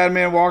 hey, Dad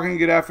Man Walking,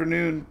 good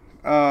afternoon.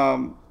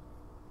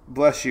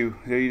 Bless you.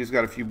 Yeah, you just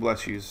got a few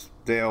bless yous,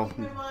 Dale. Keep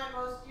in mind,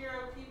 most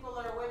Euro people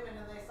are women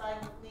and they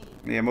side with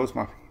me. Yeah, most of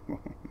my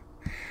people.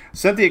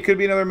 Cynthia, it could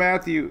be another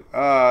Matthew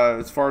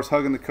as far as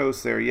hugging the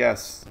coast there.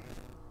 Yes.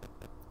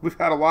 We've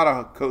had a lot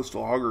of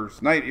coastal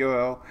huggers. Night,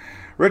 Yoel.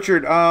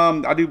 Richard,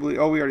 I do believe,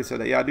 we already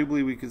said that. Yeah, I do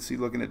believe we could see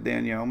looking at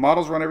Danielle.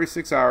 Models run every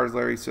 6 hours,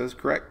 Larry says.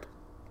 Correct.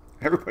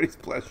 Everybody's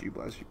bless you.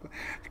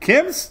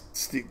 Kim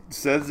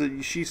says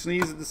that she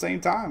sneezed at the same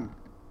time.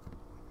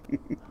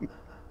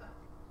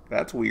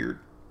 That's weird.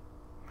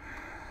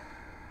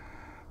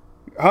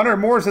 Hunter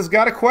Morris has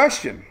got a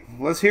question.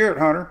 Let's hear it,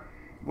 Hunter.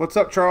 What's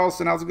up,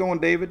 Charleston? How's it going,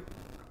 David?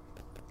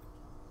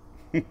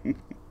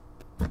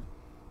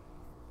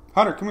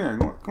 Hunter, come here.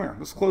 Come here.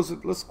 Let's close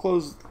the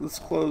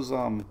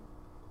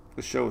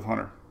show with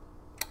Hunter.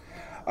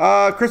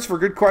 Christopher,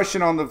 good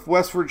question on the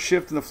westward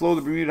shift and the flow of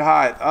the Bermuda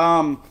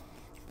High.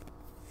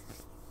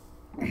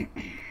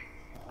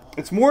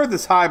 It's more of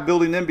this high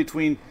building in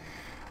between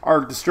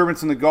our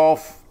disturbance in the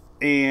Gulf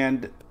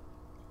and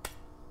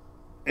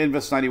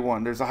Invest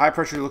 91. There's a high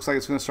pressure that looks like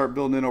it's going to start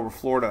building in over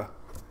Florida,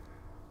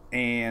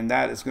 and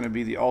that is going to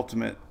be the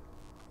ultimate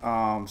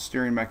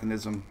steering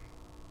mechanism.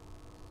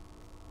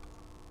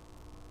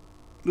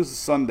 This is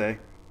Sunday.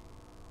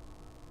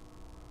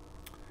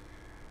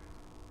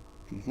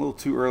 A little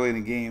too early in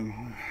the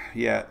game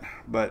yet,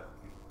 but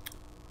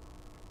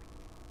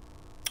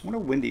I wonder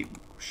if Windy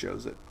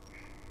shows it.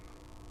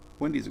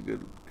 Windy's a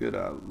good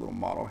little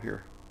model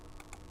here.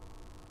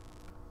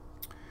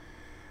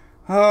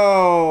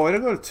 Oh,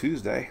 it'll go to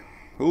Tuesday.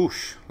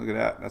 Oosh, look at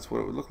that. That's what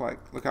it would look like.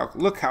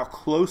 Look how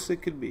close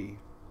it could be.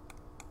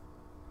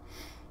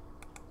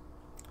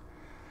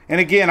 And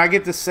again, I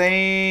get the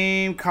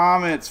same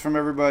comments from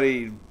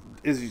everybody.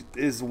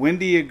 Is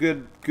Windy a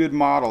good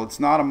model? It's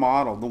not a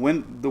model.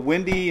 The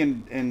Windy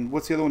and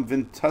what's the other one?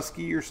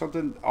 Ventusky or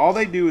something. All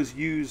they do is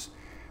use.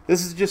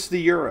 This is just the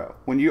euro.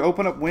 When you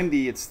open up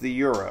Windy, it's the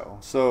euro.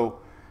 So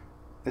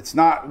it's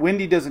not.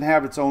 Windy doesn't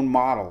have its own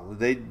model.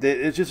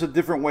 It's just a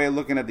different way of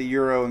looking at the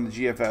euro and the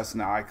GFS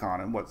and the icon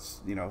and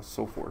what's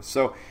so forth.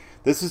 So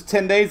this is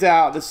 10 days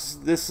out.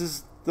 This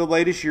is the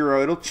latest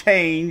euro. It'll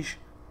change.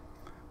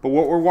 But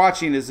what we're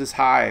watching is this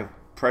high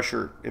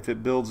pressure. If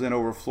it builds in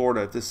over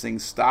Florida, if this thing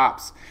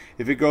stops,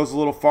 if it goes a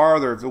little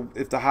farther,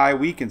 if the high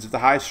weakens, if the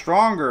high is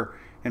stronger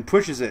and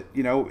pushes it,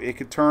 it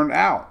could turn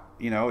out.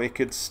 It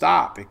could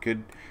stop. It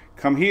could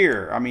come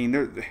here. I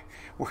mean,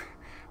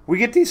 we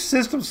get these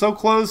systems so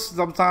close.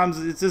 Sometimes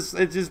it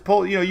just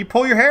pull. You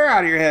pull your hair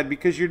out of your head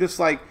because you're just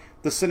like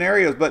the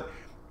scenarios. But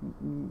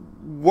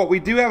what we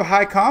do have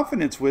high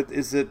confidence with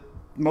is that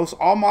most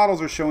all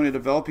models are showing a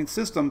developing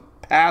system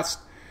past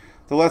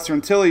the Lesser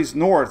Antilles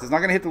north. It's not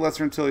going to hit the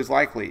Lesser Antilles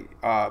likely.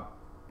 But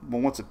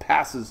once it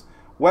passes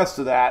west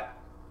of that,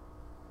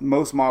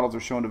 most models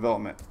are showing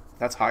development.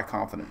 That's high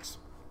confidence.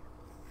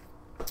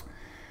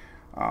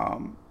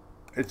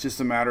 It's just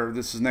a matter of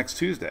this is next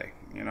Tuesday.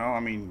 I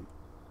mean,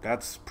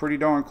 that's pretty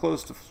darn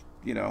close to,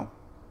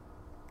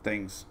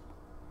 things.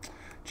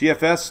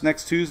 GFS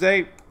next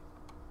Tuesday, a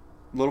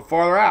little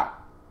farther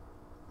out.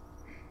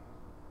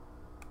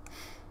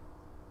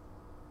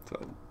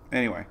 So,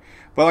 anyway.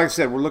 But like I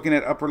said, we're looking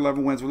at upper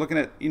level winds. We're looking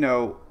at,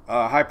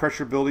 high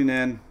pressure building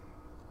in.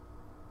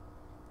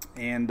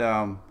 And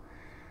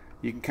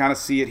you can kind of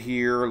see it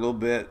here a little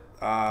bit.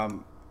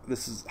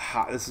 This is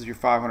hot. This is your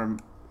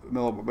 500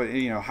 millibar. But,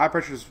 high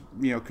pressures,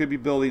 could be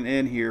building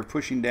in here,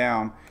 pushing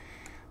down.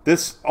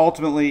 This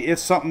ultimately, if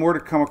something were to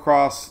come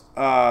across,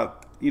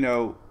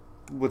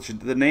 which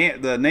the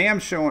NAM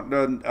showing,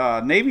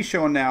 the Navy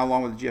showing now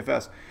along with the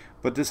GFS,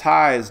 but this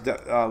high is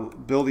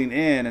building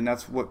in, and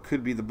that's what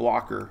could be the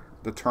blocker,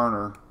 the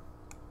turner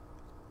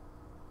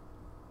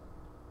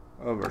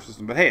of our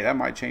system. But hey, that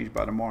might change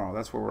by tomorrow.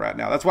 That's where we're at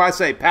now. That's why I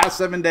say past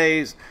 7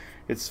 days,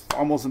 it's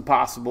almost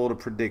impossible to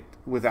predict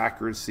with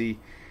accuracy.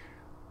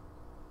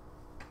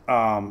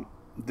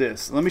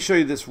 This. Let me show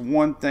you this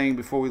one thing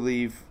before we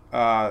leave.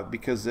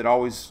 Because it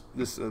always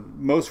this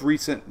most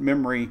recent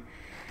memory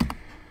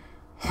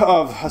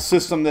of a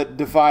system that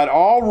defied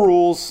all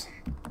rules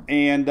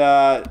and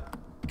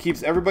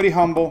keeps everybody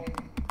humble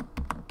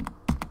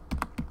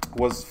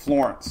was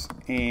Florence,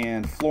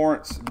 and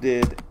Florence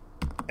did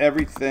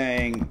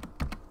everything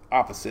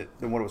opposite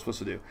than what it was supposed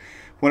to do.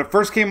 When it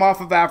first came off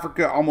of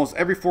Africa, almost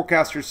every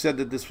forecaster said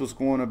that this was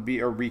going to be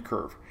a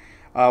recurve.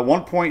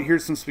 One point,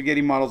 here's some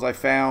spaghetti models I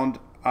found,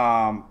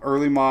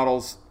 early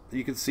models.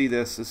 You can see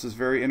this. This is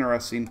very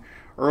interesting.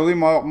 Early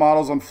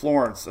models on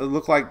Florence. It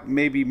looked like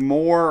maybe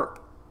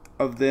more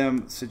of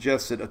them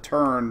suggested a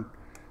turn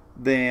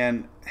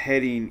than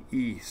heading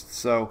east.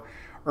 So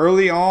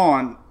early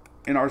on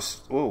in our...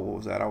 Oh, what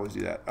was that? I always do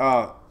that.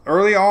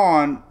 Early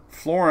on,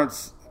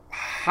 Florence,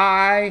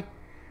 high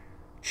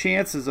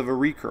chances of a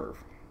recurve.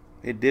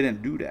 It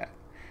didn't do that.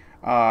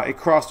 It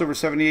crossed over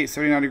 78,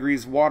 79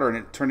 degrees water, and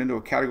it turned into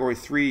a Category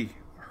 3,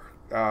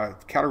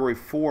 Category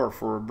 4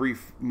 for a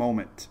brief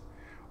moment.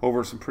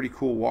 Over some pretty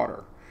cool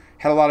water.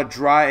 Had a lot of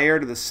dry air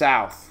to the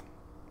south.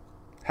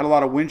 Had a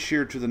lot of wind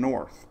shear to the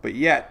north. But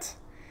yet,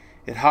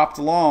 it hopped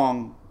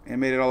along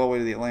and made it all the way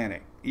to the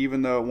Atlantic.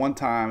 Even though at one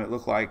time it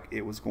looked like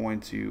it was going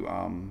to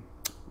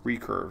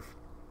recurve.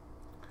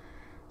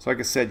 So like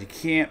I said, you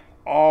can't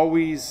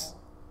always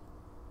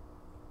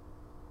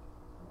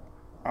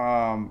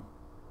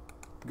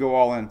go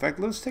all in. In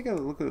fact, let's take a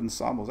look at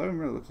ensembles. I haven't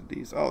really looked at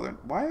these. Oh,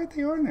 why aren't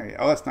they on there yet?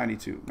 Oh, that's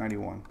 92,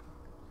 91.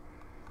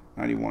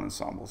 91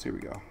 ensembles. Here we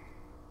go.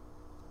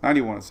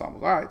 91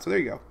 ensembles. All right, so there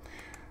you go.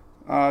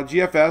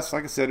 GFS,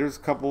 like I said, there's a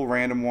couple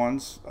random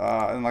ones.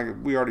 And like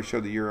we already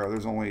showed the Euro,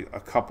 there's only a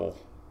couple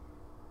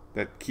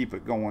that keep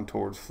it going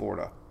towards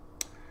Florida.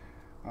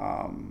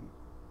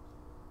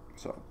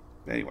 So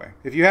anyway,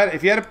 if you had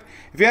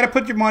to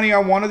put your money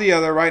on one or the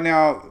other, right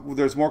now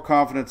there's more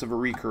confidence of a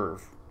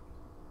recurve.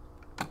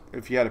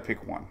 If you had to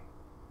pick one.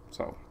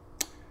 So,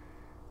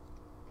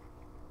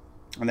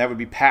 and that would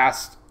be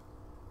past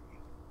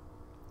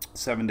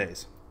 7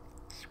 days.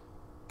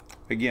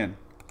 Again,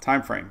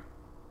 time frame.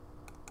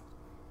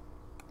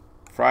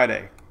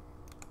 Friday,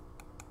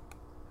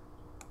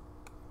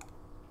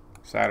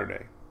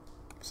 Saturday,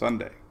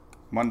 Sunday,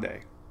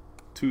 Monday,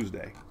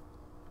 Tuesday,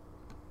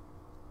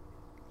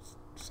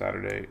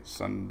 Saturday,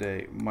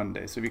 Sunday,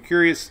 Monday. So if you're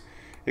curious,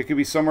 it could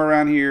be somewhere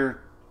around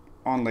here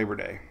on Labor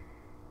Day.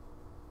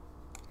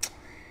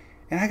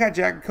 And I got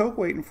Jack and Coke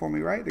waiting for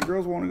me, right? The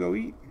girls want to go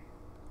eat.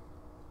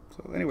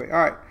 So anyway, all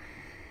right.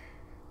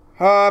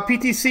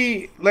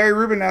 PTC, Larry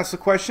Rubin asked a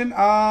question.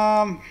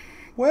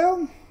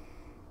 Well,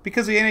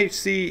 because the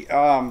NHC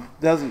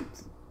doesn't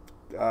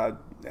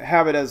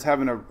have it as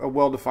having a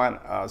well-defined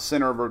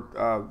center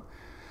of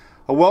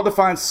a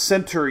well-defined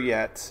center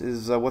yet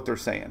is what they're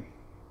saying.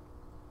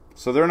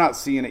 So they're not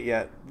seeing it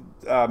yet,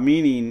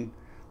 meaning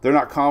they're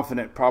not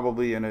confident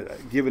probably in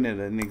giving it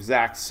an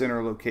exact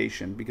center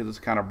location because it's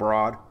kind of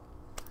broad.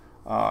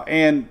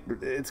 And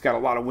it's got a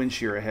lot of wind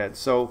shear ahead.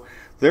 So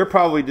they're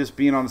probably just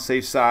being on the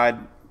safe side,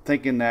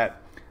 thinking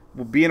that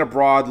being a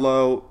broad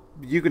low,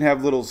 you can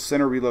have little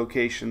center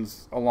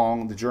relocations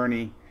along the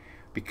journey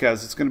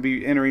because it's going to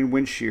be entering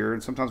wind shear.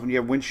 And sometimes when you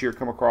have wind shear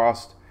come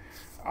across,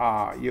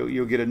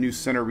 you'll get a new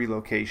center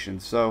relocation.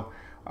 So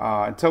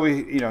until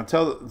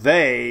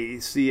they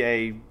see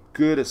a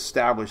good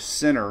established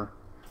center,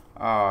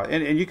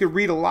 and you can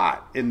read a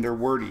lot in their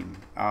wording,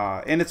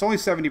 and it's only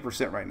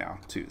 70% right now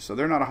too, so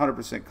they're not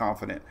 100%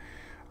 confident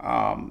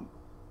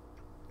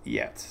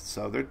yet.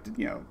 So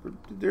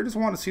they're just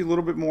wanting to see a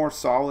little bit more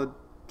solid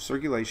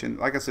circulation.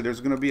 Like I said,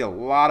 there's going to be a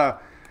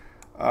lot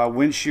of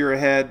wind shear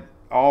ahead,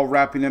 all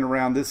wrapping in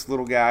around this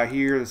little guy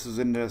here. This is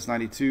Index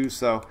 92,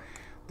 so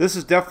this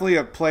is definitely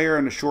a player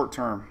in the short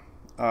term.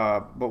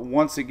 But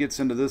once it gets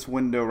into this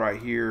window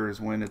right here is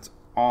when it's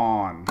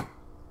on.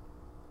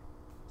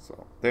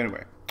 So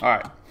anyway. All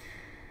right.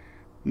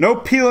 No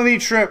peel and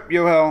eat shrimp,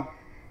 Yohel.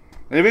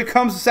 If it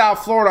comes to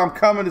South Florida, I'm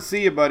coming to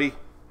see you, buddy.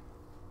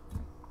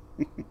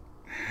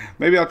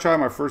 Maybe I'll try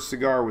my first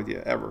cigar with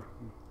you ever.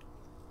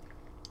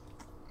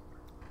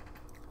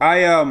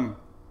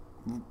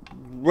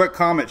 What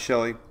comment,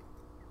 Shelly?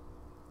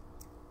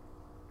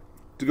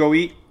 To go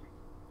eat?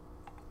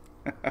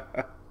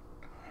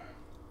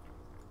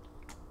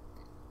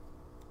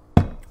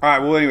 All right,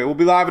 well, anyway, we'll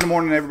be live in the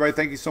morning, everybody.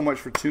 Thank you so much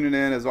for tuning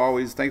in, as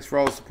always. Thanks for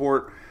all the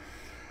support.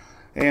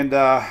 And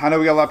I know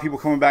we got a lot of people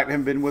coming back that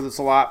haven't been with us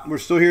a lot. We're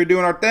still here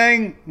doing our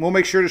thing. We'll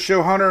make sure to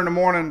show Hunter in the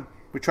morning.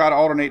 We try to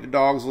alternate the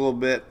dogs a little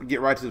bit,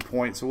 get right to the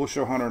point. So we'll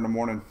show Hunter in the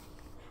morning.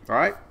 All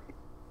right?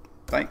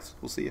 Thanks.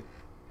 We'll see you.